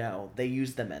said no. They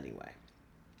used them anyway.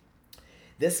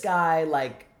 This guy,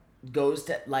 like, goes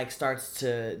to, like, starts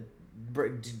to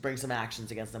bring some actions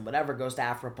against them, whatever, goes to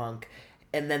Afropunk.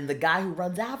 And then the guy who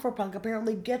runs Afropunk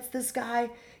apparently gets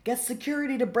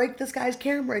security to break this guy's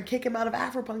camera and kick him out of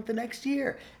Afropunk the next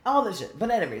year. All this shit. But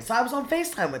anyway, so I was on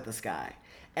FaceTime with this guy.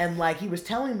 And, like, he was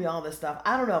telling me all this stuff.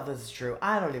 I don't know if this is true.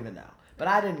 I don't even know. But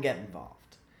I didn't get involved.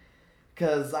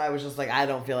 Because I was just like, I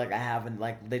don't feel like I haven't,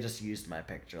 like, they just used my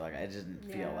picture. Like, I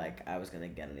didn't feel like I was going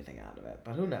to get anything out of it.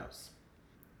 But who knows?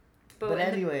 But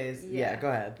anyways, go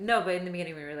ahead. No, but in the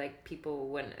beginning we were like, people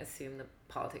wouldn't assume the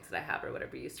politics that I have or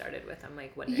whatever you started with. I'm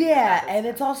like, wondering. Yeah, and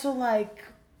it's also like,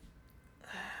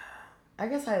 I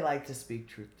guess I like to speak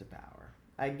truth to power.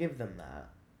 I give them that.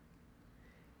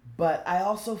 But I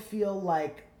also feel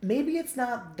like maybe it's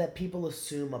not that people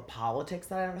assume a politics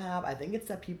that I don't have. I think it's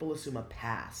that people assume a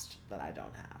past that I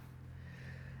don't have.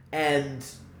 And,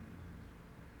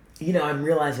 you know, I'm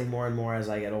realizing more and more as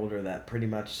I get older that pretty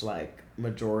much, like,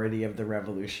 majority of the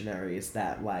revolutionaries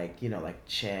that, like, you know, like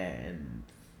Che and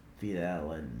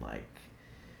Fidel and, like,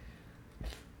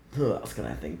 who else can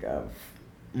I think of?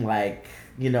 Like,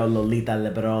 you know, Lolita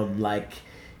Lebron, like,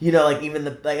 you know, like, even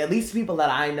like, at least people that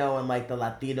I know in, like, the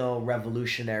Latino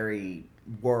revolutionary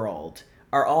world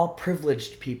are all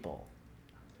privileged people.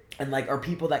 And, like, are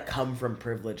people that come from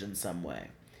privilege in some way.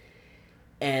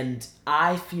 And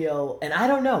I feel, and I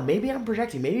don't know, maybe I'm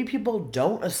projecting, maybe people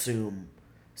don't assume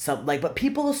but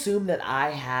people assume that I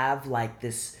have, like,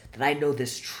 this, that I know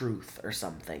this truth or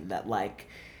something, that, like,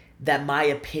 that my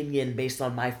opinion based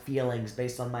on my feelings,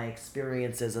 based on my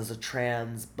experiences as a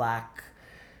trans, black,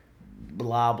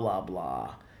 blah, blah,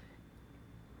 blah.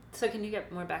 So can you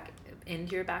get more back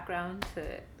into your background?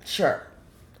 Sure.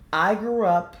 I grew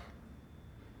up,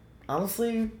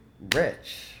 honestly,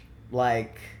 rich.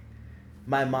 Like,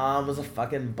 my mom was a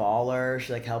fucking baller.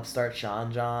 She, like, helped start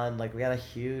Sean John. Like, we had a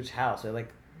huge house. We had, like,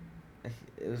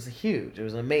 it was huge. It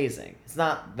was amazing. It's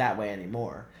not that way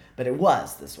anymore, but it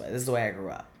was this way. This is the way I grew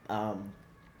up.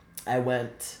 I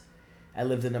went I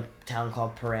lived in a town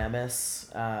called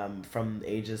Paramus from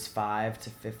ages 5 to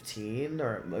 15,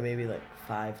 or maybe like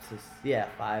 5 to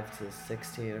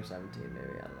 16 or 17, maybe,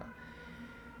 I don't know.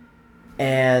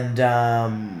 And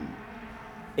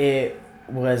it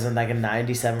was in like a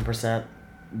 97%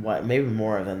 what, maybe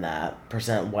more than that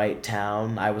percent white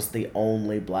town. I was the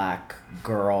only black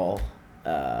girl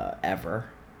ever,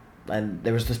 and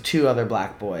there was the two other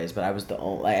black boys, but I was the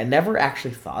only. Like, I never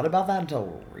actually thought about that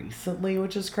until recently,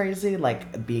 which is crazy.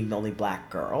 Like being the only black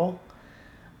girl,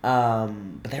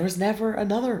 but there was never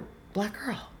another black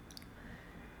girl,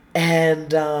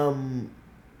 and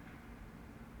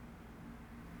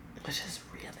which is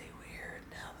really weird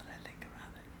now that I think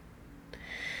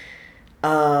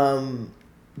about it.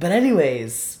 But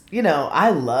anyways, I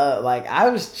love, like, I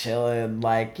was chilling,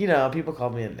 like, people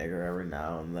called me a nigger every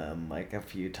now and then, like, a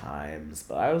few times,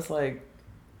 but I was like,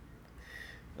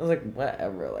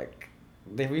 whatever, like,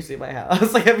 have you seen my house? I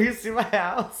was like, have you seen my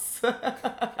house? Like,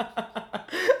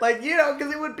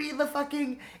 because it would be the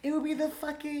fucking nobody,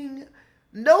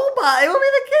 it would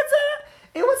be the kids,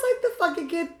 it was like the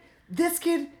fucking this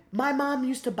kid, my mom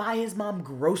used to buy his mom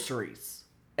groceries,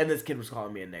 and this kid was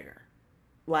calling me a nigger.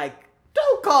 Like,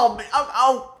 don't call me.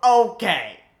 Oh,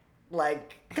 okay.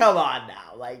 Like, come on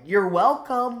now. Like, you're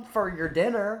welcome for your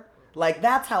dinner. Like,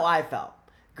 that's how I felt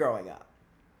growing up.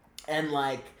 And,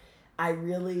 like,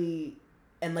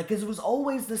 because it was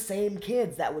always the same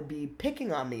kids that would be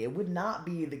picking on me. It would not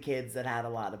be the kids that had a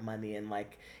lot of money. And,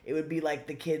 like, it would be, like,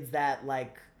 the kids that,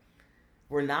 like,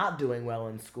 were not doing well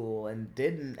in school and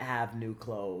didn't have new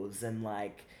clothes. And,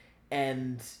 like,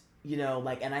 and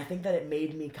I think that it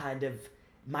made me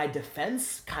my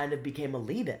defense kind of became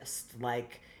elitist.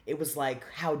 Like, it was like,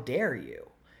 how dare you?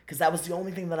 Because that was the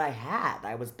only thing that I had.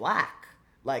 I was black.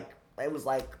 Like, it was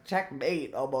like,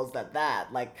 checkmate almost at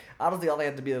that. Like, honestly, all they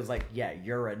had to be was like, yeah,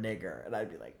 you're a nigger. And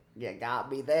I'd be like, you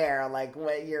got me there. Like,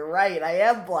 well, you're right. I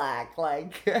am black.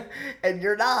 Like, and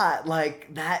you're not.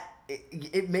 Like, that,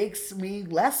 it makes me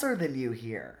lesser than you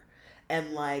here.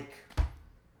 And, like,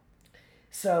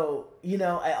 so,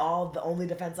 the only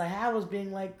defense I had was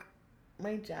being like,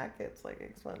 my jacket's like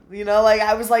expensive. Like,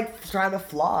 I was like trying to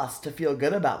floss to feel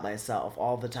good about myself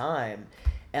all the time.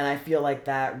 And I feel like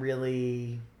that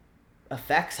really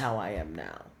affects how I am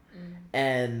now.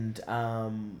 And I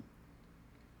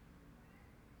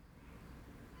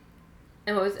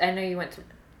know you went to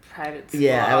private school.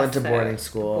 Yeah, I went to boarding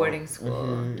school.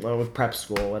 Mm-hmm. Well, with prep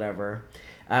school, whatever.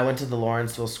 I went to the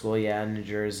Lawrenceville School, in New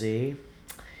Jersey.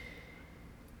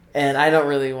 And I don't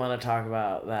really want to talk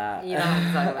about that. You don't want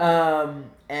to talk about that.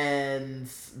 And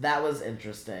that was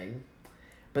interesting.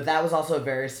 But that was also a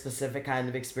very specific kind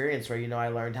of experience where, I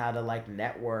learned how to, like,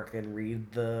 network and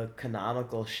read the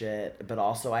canonical shit. But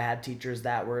also I had teachers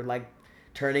that were, like,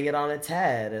 turning it on its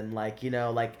head. And, like,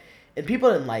 and people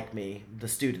didn't like me, the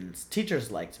students.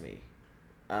 Teachers liked me.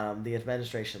 The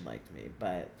administration liked me.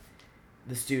 But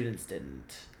the students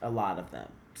didn't. A lot of them.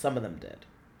 Some of them did.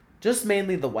 Just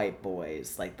mainly the white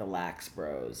boys, like the lax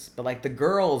bros. But, like, the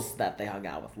girls that they hung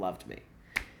out with loved me.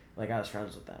 Like, I was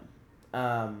friends with them.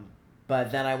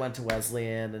 But then I went to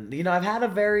Wesleyan, and, I've had a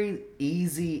very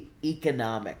easy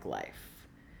economic life.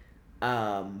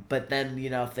 But then,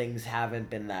 things haven't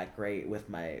been that great with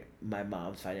my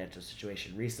mom's financial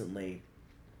situation recently.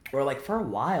 Or, like, for a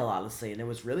while, honestly. And it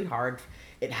was really hard.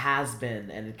 It has been,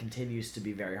 and it continues to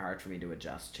be very hard for me to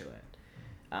adjust to it.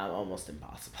 Almost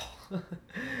impossible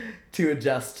to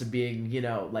adjust to being,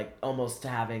 like, almost to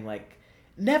having, like,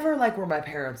 never, like, where my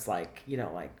parents, like,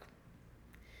 like,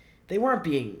 they weren't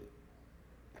being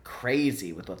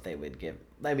crazy with what they would give.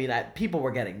 I mean, people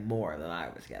were getting more than I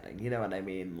was getting, you know what I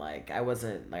mean? Like, I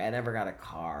wasn't, like, I never got a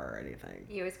car or anything.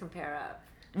 You always compare up.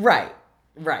 Right.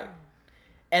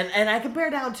 And I compare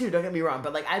down, too, don't get me wrong,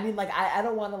 but, like, I mean, like, I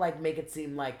don't want to, like, make it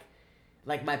seem like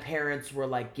my parents were,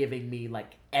 like, giving me,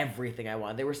 like, everything I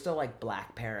wanted. They were still, like,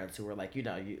 black parents who were, like, you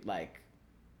like,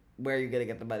 where are you going to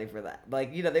get the money for that?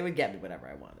 Like, they would get me whatever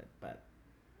I wanted, but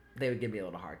they would give me a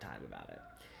little hard time about it.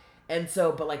 And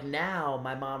so, but, like, now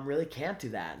my mom really can't do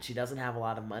that. And she doesn't have a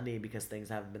lot of money because things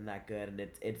haven't been that good. And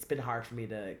it's been hard for me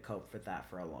to cope with that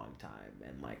for a long time.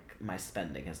 And, like, my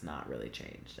spending has not really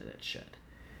changed, and it should.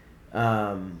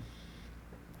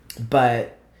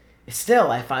 But still,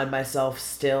 I find myself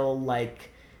still,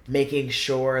 like, making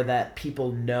sure that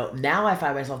people know. Now I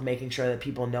find myself making sure that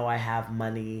people know I have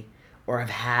money or have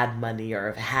had money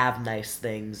or have nice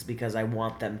things because I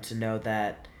want them to know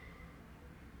that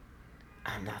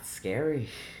I'm not scary.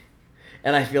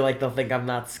 And I feel like they'll think I'm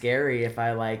not scary if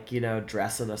I, like,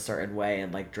 dress in a certain way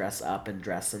and, like, dress up and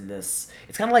dress in this.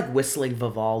 It's kind of like whistling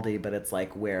Vivaldi, but it's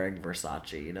like wearing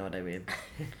Versace. You know what I mean?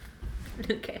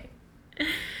 Okay.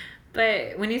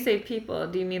 But when you say people,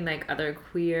 do you mean like other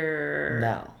queer?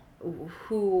 No.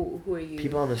 Who are you?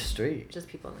 People on the street. Just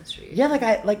people on the street. Yeah,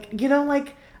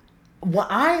 what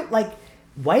I like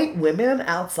white women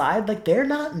outside, like they're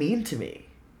not mean to me.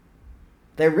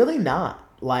 They're really not.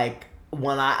 Like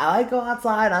when I go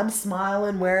outside, I'm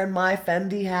smiling, wearing my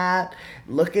Fendi hat,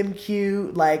 looking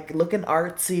cute, like looking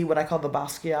artsy, what I call the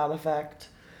Basquiat effect.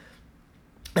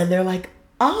 And they're like,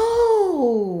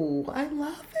 "Oh, I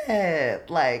love it!"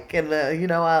 Like, and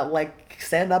like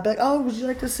stand up, like, "Oh, would you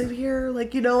like to sit here?"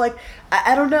 Like, like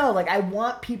I don't know. Like, I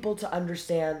want people to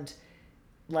understand.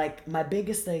 Like, my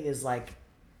biggest thing is like,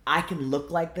 I can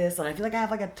look like this, and I feel like I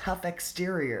have like a tough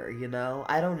exterior.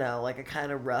 I don't know, like a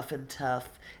kind of rough and tough.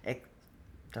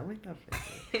 Don't make that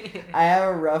face. I have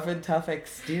a rough and tough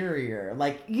exterior,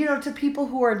 like to people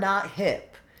who are not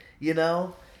hip, you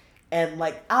know. And,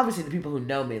 like, obviously the people who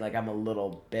know me, like, I'm a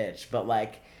little bitch. But,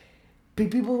 like,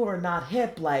 people who are not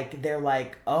hip, like, they're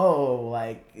like, oh,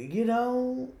 like,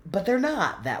 But they're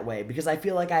not that way. Because I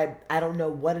feel like I don't know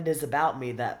what it is about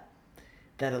me that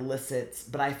elicits.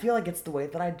 But I feel like it's the way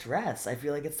that I dress. I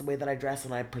feel like it's the way that I dress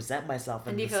and I present myself in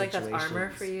And do you feel like that's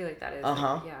armor for you? Like, that is,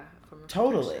 like, yeah, a form of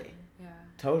totally. protection. Yeah.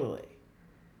 Totally.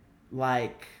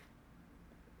 Like,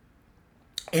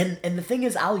 and the thing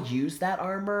is, I'll use that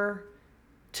armor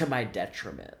to my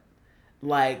detriment.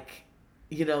 Like,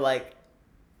 and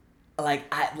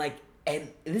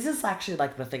this is actually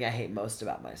like the thing I hate most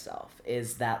about myself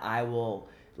is that I will,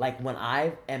 like, when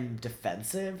I am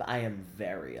defensive, I am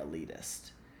very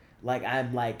elitist. Like,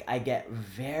 I get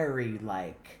very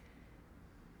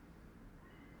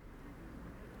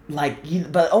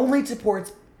but only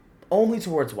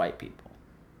towards white people.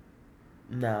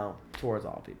 No, towards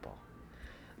all people.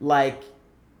 Like,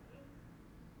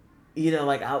 I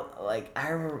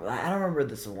remember, I don't remember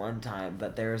this one time,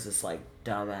 but there was this, like,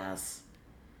 dumbass,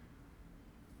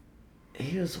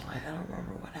 he was white, I don't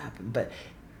remember what happened, but,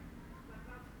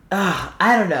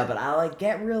 I don't know, but I, like,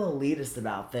 get real elitist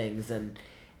about things, and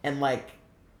I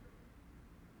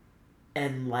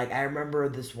remember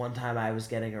this one time I was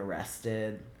getting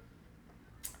arrested,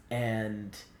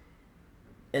 and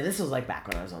this was, like, back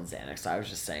when I was on Xanax, so I was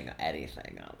just saying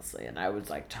anything, honestly. And I was,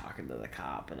 like, talking to the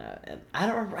cop, and I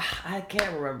don't remember, I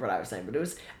can't remember what I was saying, but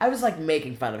I was, like,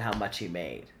 making fun of how much he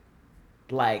made.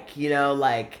 Like,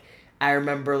 I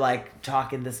remember, like,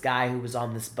 talking to this guy who was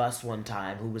on this bus one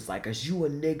time, who was like, is you a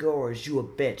nigga or is you a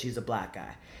bitch? He's a black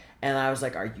guy. And I was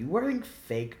like, are you wearing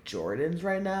fake Jordans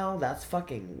right now? That's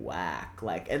fucking whack.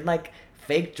 Like, and, like,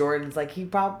 fake Jordans, like, he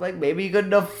probably, like, maybe he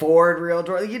couldn't afford real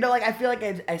Jordans. Like, I feel like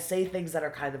I say things that are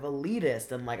kind of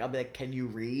elitist, and, like, I'll be like, can you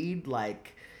read?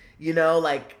 Like,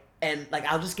 like, and, like,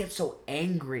 I'll just get so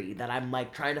angry that I'm,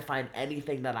 like, trying to find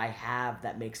anything that I have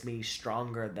that makes me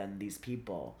stronger than these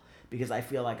people. Because I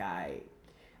feel like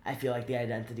the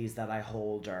identities that I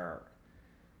hold are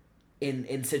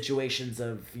in situations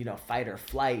of, fight or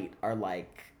flight are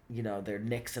like, they're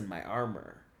nicks in my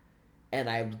armor. And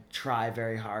I try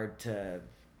very hard to,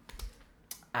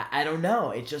 I don't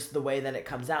know, it's just the way that it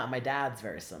comes out. My dad's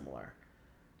very similar.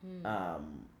 Do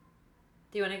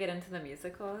you want to get into the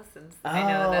musical, since I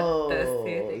know that those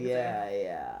two things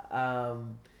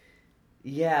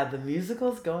yeah, the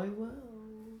musical's going well.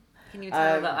 Can you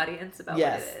tell the audience about what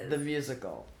it is? Yes, the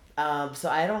musical. So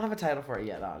I don't have a title for it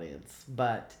yet, audience,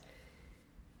 but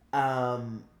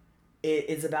it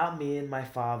is about me and my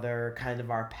father, kind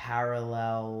of our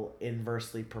parallel,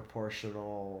 inversely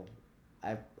proportional.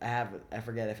 I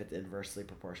forget if it's inversely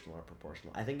proportional or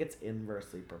proportional. I think it's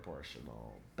inversely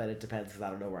proportional, but it depends because I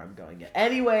don't know where I'm going yet.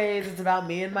 Anyways, it's about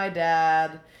me and my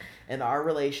dad and our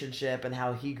relationship and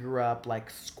how he grew up, like,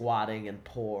 squatting and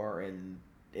poor in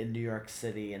New York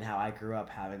City, and how I grew up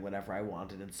having whatever I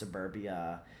wanted in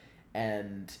suburbia,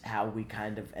 and how we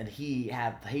kind of, and he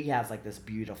has like this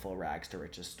beautiful rags to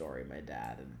riches story, my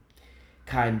dad, and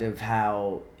kind of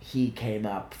how he came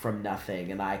up from nothing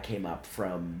and I came up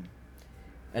from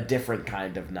a different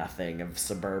kind of nothing, of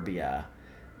suburbia,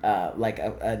 like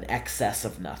an excess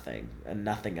of nothing, a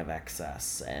nothing of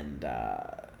excess, and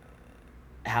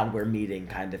how we're meeting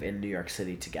kind of in New York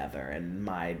City together, and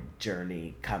my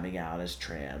journey coming out as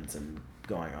trans and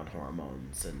going on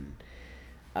hormones, and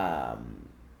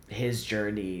his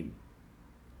journey,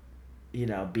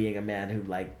 being a man who,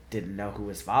 like, didn't know who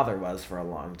his father was for a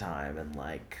long time, and,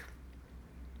 like,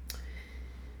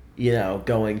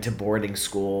 going to boarding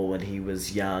school when he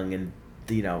was young, and,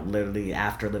 literally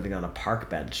after living on a park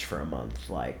bench for a month,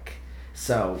 like,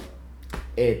 so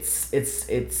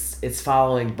it's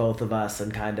following both of us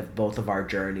and kind of both of our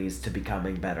journeys to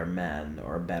becoming better men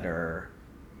or better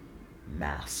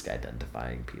mask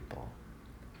identifying people.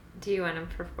 Do you want to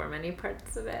perform any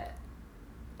parts of it?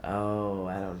 Oh,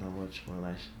 I don't know which one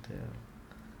I should do.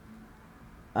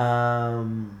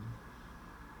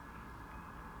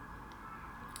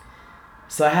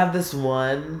 So I have this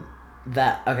one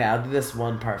that, okay, I'll do this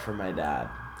one part for my dad.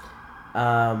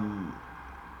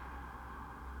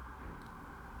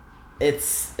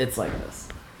 It's like this.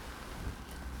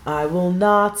 I will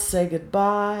not say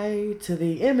goodbye to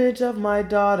the image of my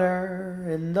daughter,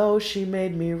 and though she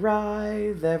made me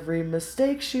writhe, every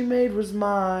mistake she made was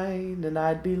mine, and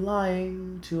I'd be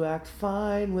lying to act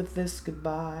fine with this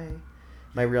goodbye.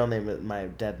 My real name, my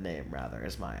dead name rather,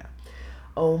 is Maya.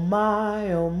 Oh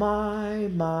my,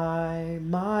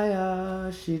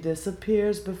 Maya, she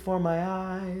disappears before my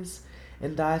eyes,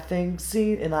 and I think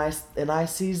and I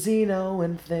see Zeno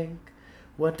and think,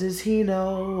 what does he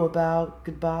know about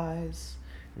goodbyes?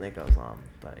 And it goes on,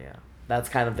 but yeah, that's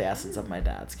kind of the essence of my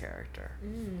dad's character.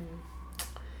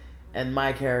 And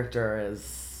my character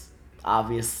is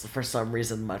obvious for some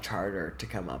reason much harder to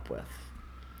come up with.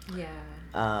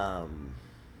 Yeah.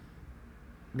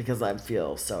 Because I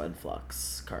feel so in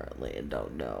flux currently and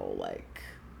don't know like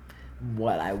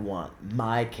what I want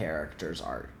my character's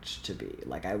art to be.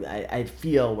 Like I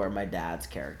feel where my dad's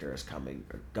character is going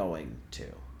to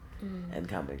and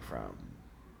coming from.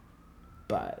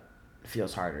 But it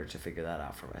feels harder to figure that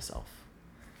out for myself.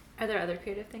 Are there other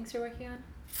creative things you're working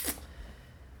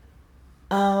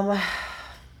on?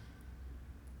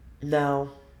 No.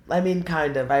 I mean,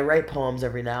 kind of. I write poems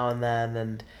every now and then,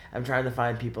 and I'm trying to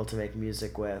find people to make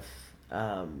music with.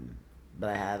 But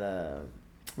I had a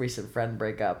recent friend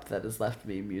break up that has left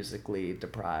me musically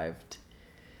deprived.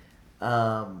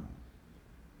 But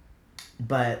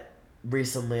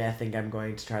recently I think I'm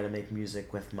going to try to make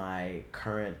music with my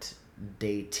current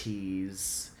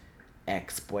datee's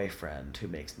ex-boyfriend who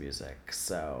makes music.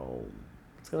 So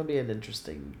it's going to be an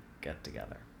interesting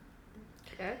get-together.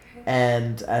 Okay.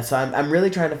 And so I'm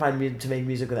really trying to to make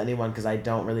music with anyone because I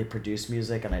don't really produce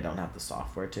music and I don't have the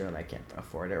software to and I can't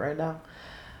afford it right now.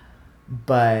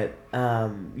 But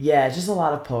yeah, just a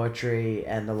lot of poetry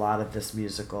and a lot of this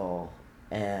musical.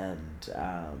 And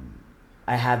I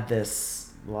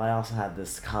also had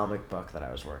this comic book that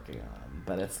I was working on,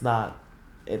 but it's not.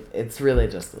 It's really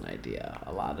just an idea.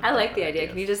 A lot of. I like the idea.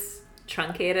 Can you just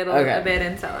truncate it a bit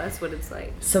and tell us what it's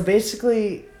like? So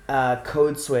basically,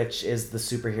 Code Switch is the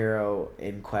superhero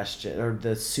in question, or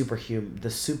the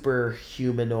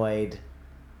superhumanoid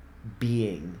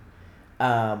being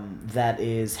that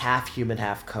is half human,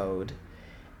 half code,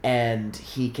 and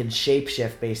he can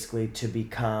shapeshift basically to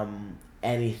become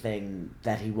anything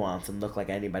that he wants and look like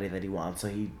anybody that he wants. So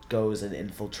he goes and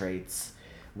infiltrates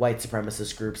white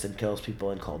supremacist groups and kills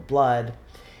people in cold blood.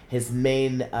 His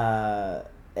main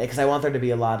because I want there to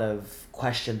be a lot of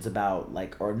questions about,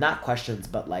 like, or not questions,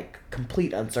 but like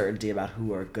complete uncertainty about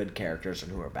who are good characters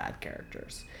and who are bad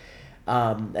characters.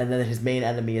 And then his main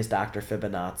enemy is Dr.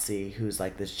 Fibonacci, who's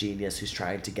like this genius who's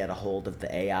trying to get a hold of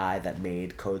the AI that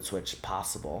made Code Switch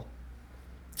possible.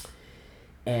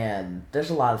 And there's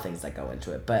a lot of things that go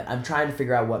into it, but I'm trying to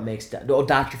figure out what makes...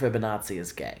 Dr. Fibonacci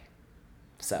is gay.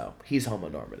 So, he's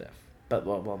homonormative. But,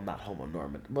 well, not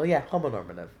homonormative. Well, yeah,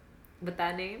 homonormative. With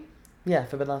that name? Yeah,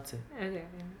 Fibonacci. Okay.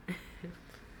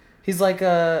 He's like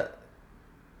a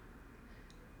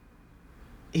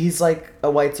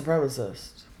white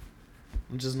supremacist,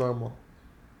 which is normal.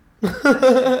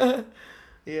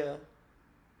 Yeah.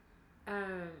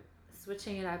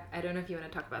 Switching it up, I don't know if you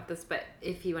want to talk about this, but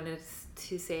if you wanted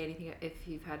to say anything, if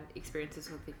you've had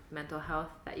experiences with mental health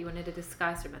that you wanted to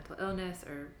discuss, or mental illness,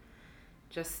 or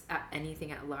just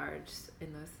anything at large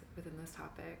within those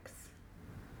topics.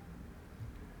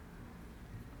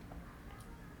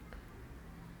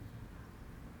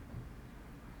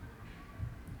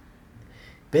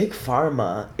 Big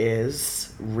Pharma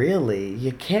is really,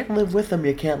 you can't live with them,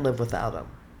 you can't live without them.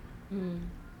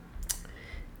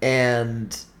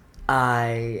 And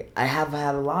I have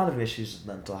had a lot of issues with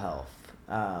mental health.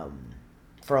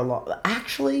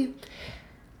 Actually,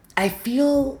 I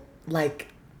feel like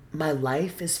my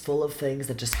life is full of things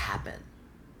that just happen.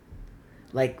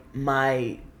 Like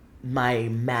my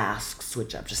mask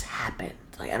switch up just happened.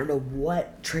 Like I don't know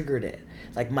what triggered it.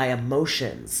 Like my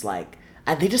emotions,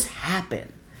 they just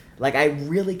happen. Like I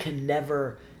really can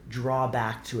never draw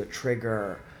back to a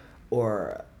trigger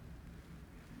or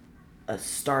a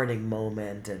starting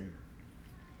moment, and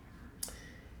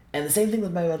the same thing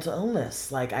with my mental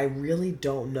illness. Like I really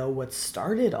don't know what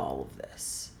started all of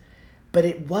this, but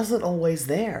it wasn't always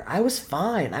there. I was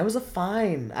fine. I was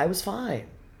fine.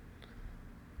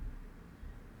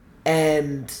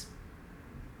 And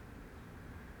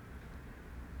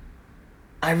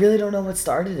I really don't know what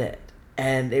started it.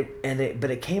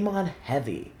 but it came on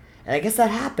heavy, and I guess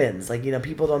that happens. Like,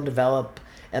 people don't develop,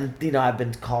 and I've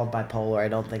been called bipolar. I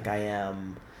don't think I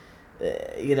am.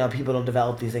 People don't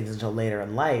develop these things until later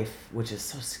in life, which is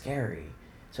so scary.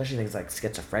 Especially things like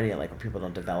schizophrenia, like when people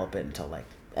don't develop it until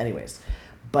anyways.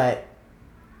 But,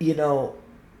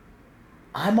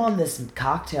 I'm on this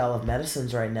cocktail of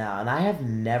medicines right now, and I have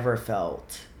never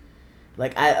felt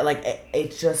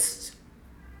it's just,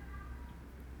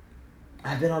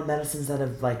 I've been on medicines that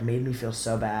have made me feel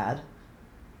so bad,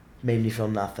 made me feel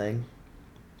nothing.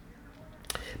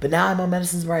 But now I'm on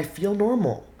medicines where I feel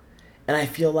normal, and I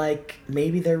feel like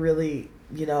maybe they're really,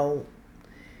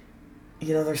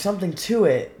 there's something to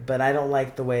it, but I don't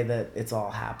like the way that it's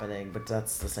all happening. But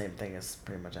that's the same thing as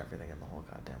pretty much everything in the whole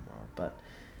goddamn world. But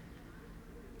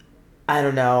I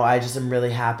don't know. I just am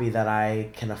really happy that I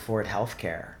can afford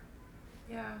healthcare.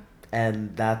 Yeah.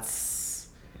 And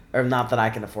or not that I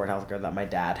can afford healthcare, that my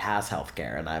dad has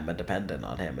healthcare, and I'm a dependent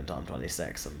on him until I'm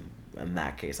 26. And in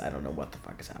that case, I don't know what the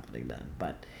fuck is happening then.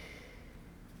 But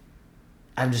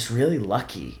I'm just really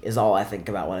lucky is all I think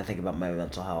about when I think about my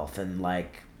mental health. And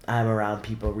I'm around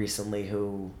people recently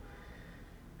who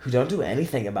don't do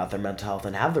anything about their mental health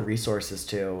and have the resources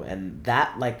to, and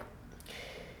that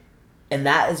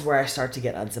is where I start to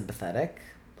get unsympathetic,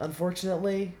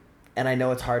 unfortunately. And I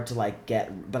know it's hard to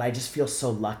get, but I just feel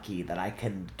so lucky that I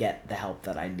can get the help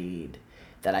that I need,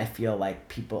 that I feel like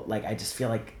people, I just feel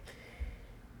like,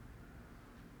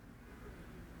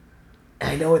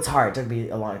 I know it's hard. It took me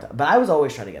a long time. But I was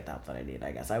always trying to get the help that I need,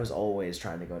 I guess. I was always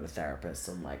trying to go to therapists,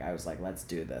 and I was like, let's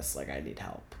do this. I need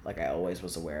help. I always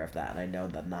was aware of that, and I know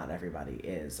that not everybody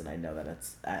is, and I know that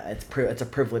it's a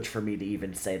privilege for me to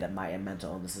even say that my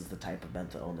mental illness is the type of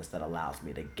mental illness that allows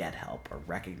me to get help or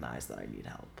recognize that I need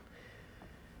help.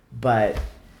 But...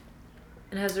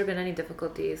 And has there been any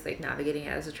difficulties navigating it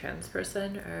as a trans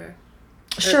person, or...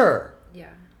 Sure. Yeah.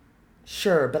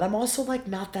 Sure, but I'm also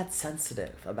not that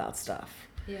sensitive about stuff.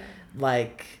 Yeah.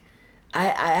 I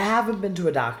haven't been to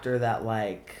a doctor that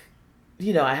I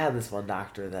had this one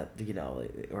doctor that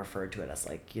referred to it as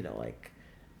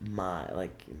my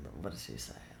what did she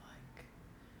say,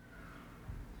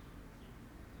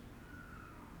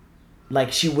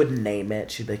 she wouldn't name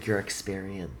it. She'd be your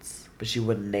experience, but she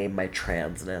wouldn't name my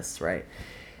transness, right?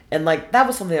 And that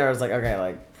was something I was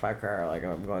okay, fuck her,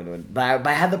 I'm going to but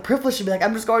I had the privilege to be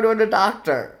I'm just going to a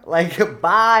doctor,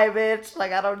 bye bitch,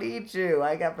 I don't need you,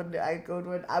 I'm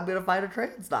gonna find a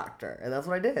trans doctor, and that's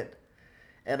what I did,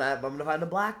 and I'm gonna find a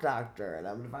black doctor, and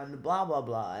I'm gonna find a blah blah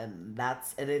blah, and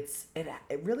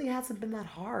it really hasn't been that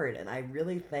hard, and I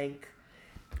really thank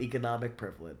economic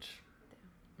privilege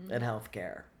and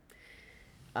healthcare.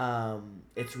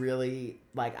 It's really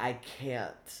I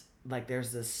can't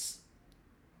there's this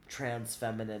trans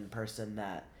feminine person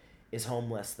that is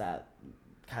homeless that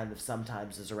kind of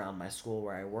sometimes is around my school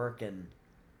where I work, and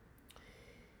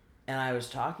I was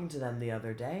talking to them the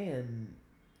other day,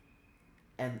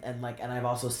 and I've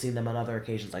also seen them on other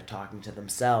occasions talking to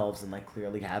themselves and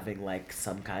clearly having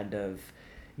some kind of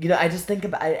I just think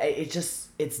about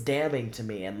it's damning to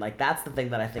me, and that's the thing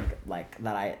that I think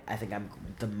that I think I'm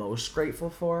the most grateful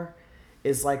for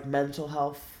is mental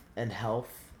health and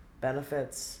health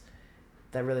benefits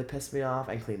that really piss me off,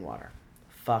 and clean water.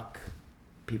 Fuck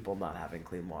people not having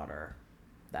clean water.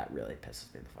 That really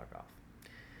pisses me the fuck off.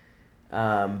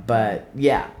 But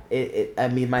yeah, I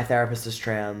mean, my therapist is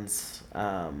trans.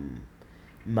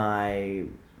 My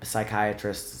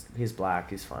psychiatrist, he's black,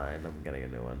 he's fine. I'm getting a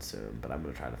new one soon, but I'm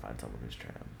gonna try to find someone who's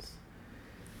trans.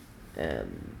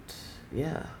 And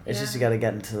yeah, it's just you gotta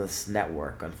get into this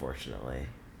network, unfortunately.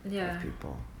 Yeah. Of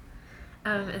people.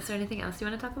 Is there anything else you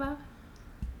want to talk about?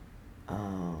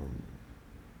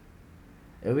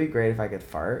 It would be great if I could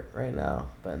fart right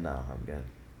now, but no, I'm good.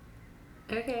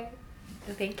 Okay.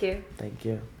 Thank you. Thank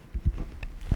you.